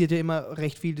 weil da passiert ja immer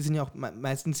recht viel. Die sind ja auch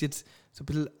meistens jetzt so ein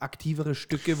bisschen aktivere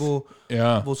Stücke, wo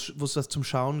es was zum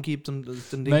Schauen gibt. Und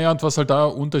und was halt da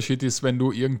ein Unterschied ist, wenn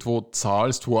du irgendwo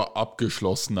zahlst, wo ein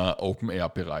abgeschlossener Open Air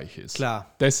Bereich ist.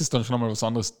 Klar. Das ist dann schon einmal was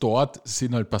anderes. Dort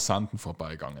sind halt Passanten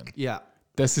vorbeigegangen. Ja.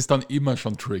 Das ist dann immer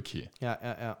schon tricky.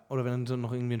 Ja. Oder wenn dann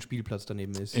noch irgendwie ein Spielplatz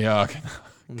daneben ist. Ja,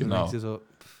 und genau. Dann denkst du so,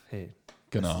 hey,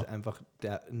 das ist einfach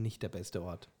nicht der beste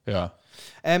Ort. Ja.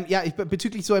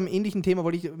 Bezüglich so einem ähnlichen Thema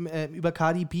wollte ich über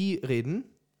Cardi B reden.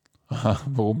 Aha,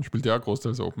 warum? Spielt ja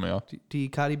großteils Open Air. Die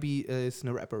Cardi B ist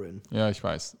eine Rapperin. Ja, ich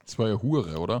weiß. Das war ja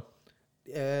Hure, oder?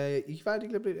 Ich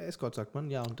glaube, Escort sagt man.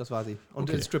 Ja, und das war sie. Und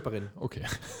okay. Stripperin. Okay.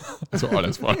 Also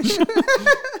alles falsch.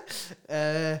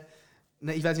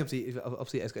 Ich weiß nicht, ob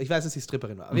sie ich weiß, dass sie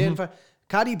Stripperin war. Auf jeden Fall,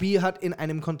 Cardi B hat in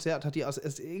einem Konzert,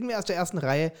 irgendwie aus der ersten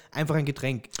Reihe einfach ein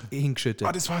Getränk hingeschüttet.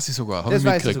 Das war sie sogar. Habe ich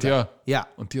mitgekriegt, ja.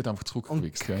 Und die hat einfach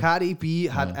zurückgewichst. Und Cardi B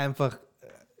hat einfach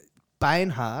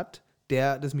beinhart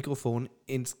das Mikrofon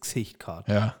ins Gesicht gehauen.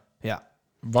 Ja.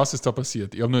 Was ist da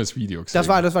passiert? Ich habe nur das Video gesehen.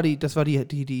 Das war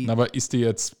die. Aber ist die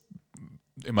jetzt,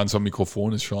 ich meine, so ein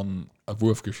Mikrofon ist schon ein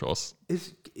Wurfgeschoss.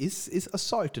 Ist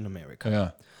Assault in America.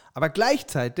 Ja. Aber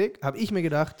gleichzeitig habe ich mir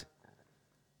gedacht,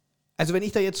 also wenn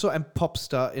ich da jetzt so ein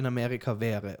Popstar in Amerika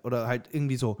wäre oder halt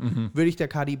irgendwie so, würde ich der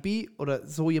Cardi B oder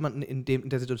so jemanden in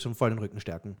der Situation voll den Rücken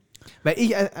stärken. Weil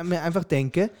ich mir einfach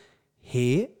denke,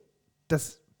 hey,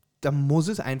 da muss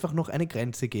es einfach noch eine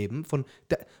Grenze geben.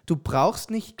 Du brauchst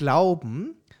nicht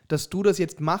glauben, dass du das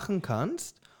jetzt machen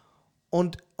kannst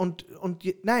und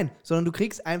nein, sondern du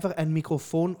kriegst einfach ein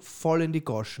Mikrofon voll in die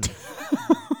Goschen.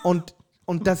 Und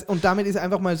damit ist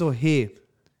einfach mal so, hey,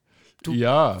 du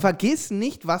vergiss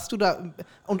nicht, was du da...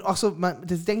 Und auch so,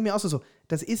 das denke ich mir auch so,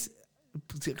 das ist,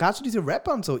 gerade so diese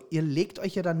Rapper und so, ihr legt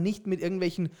euch ja dann nicht mit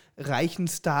irgendwelchen reichen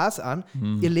Stars an.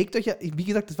 Ihr legt euch ja, wie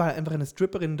gesagt, das war einfach eine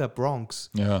Stripperin in der Bronx.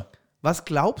 Ja. Was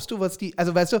glaubst du, was die,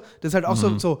 also weißt du, das ist halt auch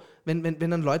so wenn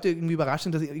dann Leute irgendwie überrascht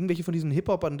sind, dass irgendwelche von diesen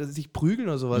Hip-Hopern, dass sie sich prügeln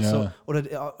oder sowas, so,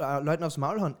 oder Leuten aufs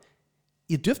Maul hauen.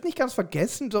 Ihr dürft nicht ganz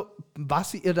vergessen, so,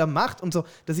 was ihr da macht und so.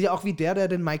 Das ist ja auch wie der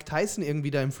den Mike Tyson irgendwie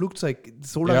da im Flugzeug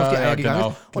so lange auf die Eier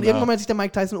gegangen ist. Und irgendwann mal hat sich der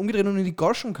Mike Tyson umgedreht und in die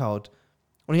Goschen kaut.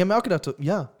 Und ich habe mir auch gedacht, so,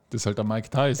 ja. Das ist halt der Mike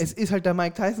Tyson. Es ist halt der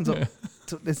Mike Tyson. So,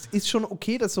 es ist schon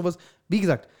okay, dass sowas, wie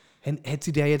gesagt, hätte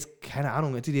sie der jetzt, keine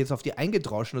Ahnung, hätte sie die jetzt auf die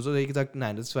eingedroschen oder so, hätte ich gesagt,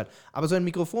 nein, das ist fein. Aber so ein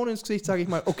Mikrofon ins Gesicht, sage ich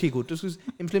mal, okay, gut, das ist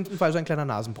im schlimmsten Fall so ein kleiner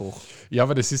Nasenbruch. Ja,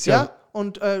 aber das ist ja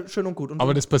und schön und gut. Und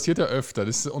aber das passiert ja öfter.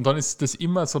 Und dann ist das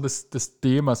immer so das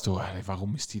Thema, so,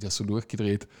 warum ist die da so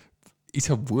durchgedreht? Ist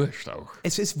ja wurscht auch.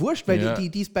 Es ist wurscht, weil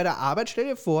die ist bei der Arbeit, stell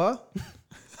dir vor...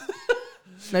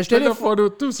 Nein, stell dir vor,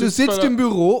 du sitzt im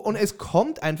Büro und es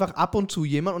kommt einfach ab und zu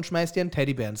jemand und schmeißt dir einen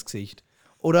Teddybär ins Gesicht.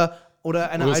 Oder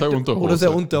seine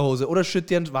Unterhose. Oder schüttet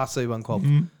dir ein Wasser über den Kopf.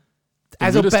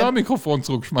 Also würdest du ein Mikrofon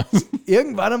zurückschmeißen.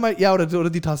 Irgendwann einmal, ja, oder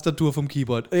die Tastatur vom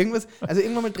Keyboard.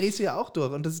 Irgendwann mal drehst du ja auch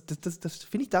durch. Und das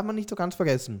finde ich, darf man nicht so ganz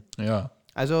vergessen. Ja.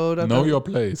 Also, know your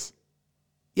place.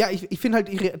 Ja, ich finde halt,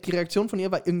 die Reaktion von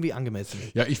ihr war irgendwie angemessen.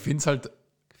 Ja, ich finde es halt...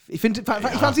 Ich fand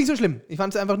es nicht so schlimm. Ich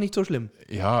fand es einfach nicht so schlimm.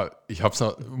 Ja,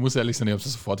 muss ehrlich sein, ich habe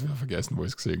es sofort wieder vergessen, wo ich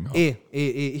es gesehen habe.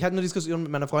 Ich hatte eine Diskussion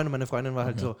mit meiner Freundin und meine Freundin war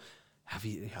halt so,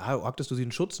 arg, dass du sie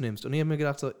in Schutz nimmst. Und ich habe mir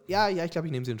gedacht so, ich glaube,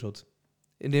 ich nehme sie in Schutz.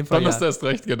 In dem Fall, dann hast du erst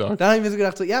recht gedacht. Dann habe ich mir so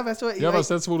gedacht, so, weißt du... was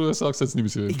jetzt, wo du das sagst, jetzt nehme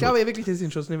ich sie in Schutz. Ich glaube ja wirklich, dass ich sie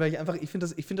in Schutz nehme, weil ich finde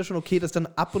das schon okay, dass dann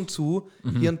ab und zu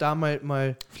hier und da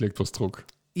mal... Fliegt was Druck.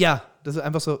 Ja, das ist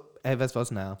einfach so, weißt du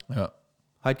was, naja. Ja.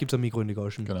 Heute gibt es ein Mikro in die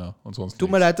Goschen. Genau, und sonst Tut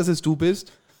mir leid, dass es du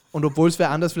bist. Und obwohl es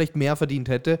wer anders vielleicht mehr verdient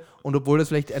hätte und obwohl das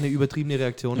vielleicht eine übertriebene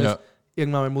Reaktion ist,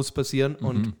 irgendwann mal muss es passieren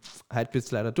und heute bist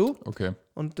leider du. Okay.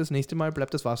 Und das nächste Mal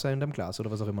bleibt das Wasser in deinem Glas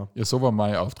oder was auch immer. Ja, so war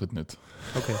mein Auftritt nicht.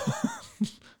 Okay.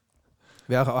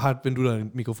 Wäre auch hart, wenn du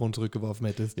dein Mikrofon zurückgeworfen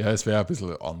hättest. Ja, es wäre ein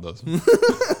bisschen anders.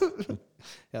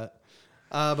 Ja.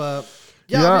 Aber auf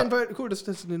jeden Fall cool,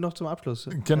 das noch zum Abschluss.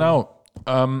 Genau.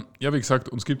 Wie gesagt,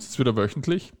 uns gibt es jetzt wieder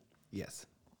wöchentlich. Yes.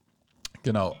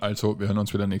 Genau, also wir hören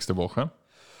uns wieder nächste Woche.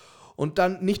 Und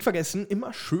dann nicht vergessen,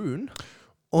 immer schön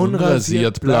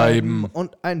unrasiert bleiben.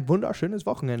 Und ein wunderschönes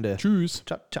Wochenende. Tschüss.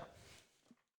 Ciao, ciao.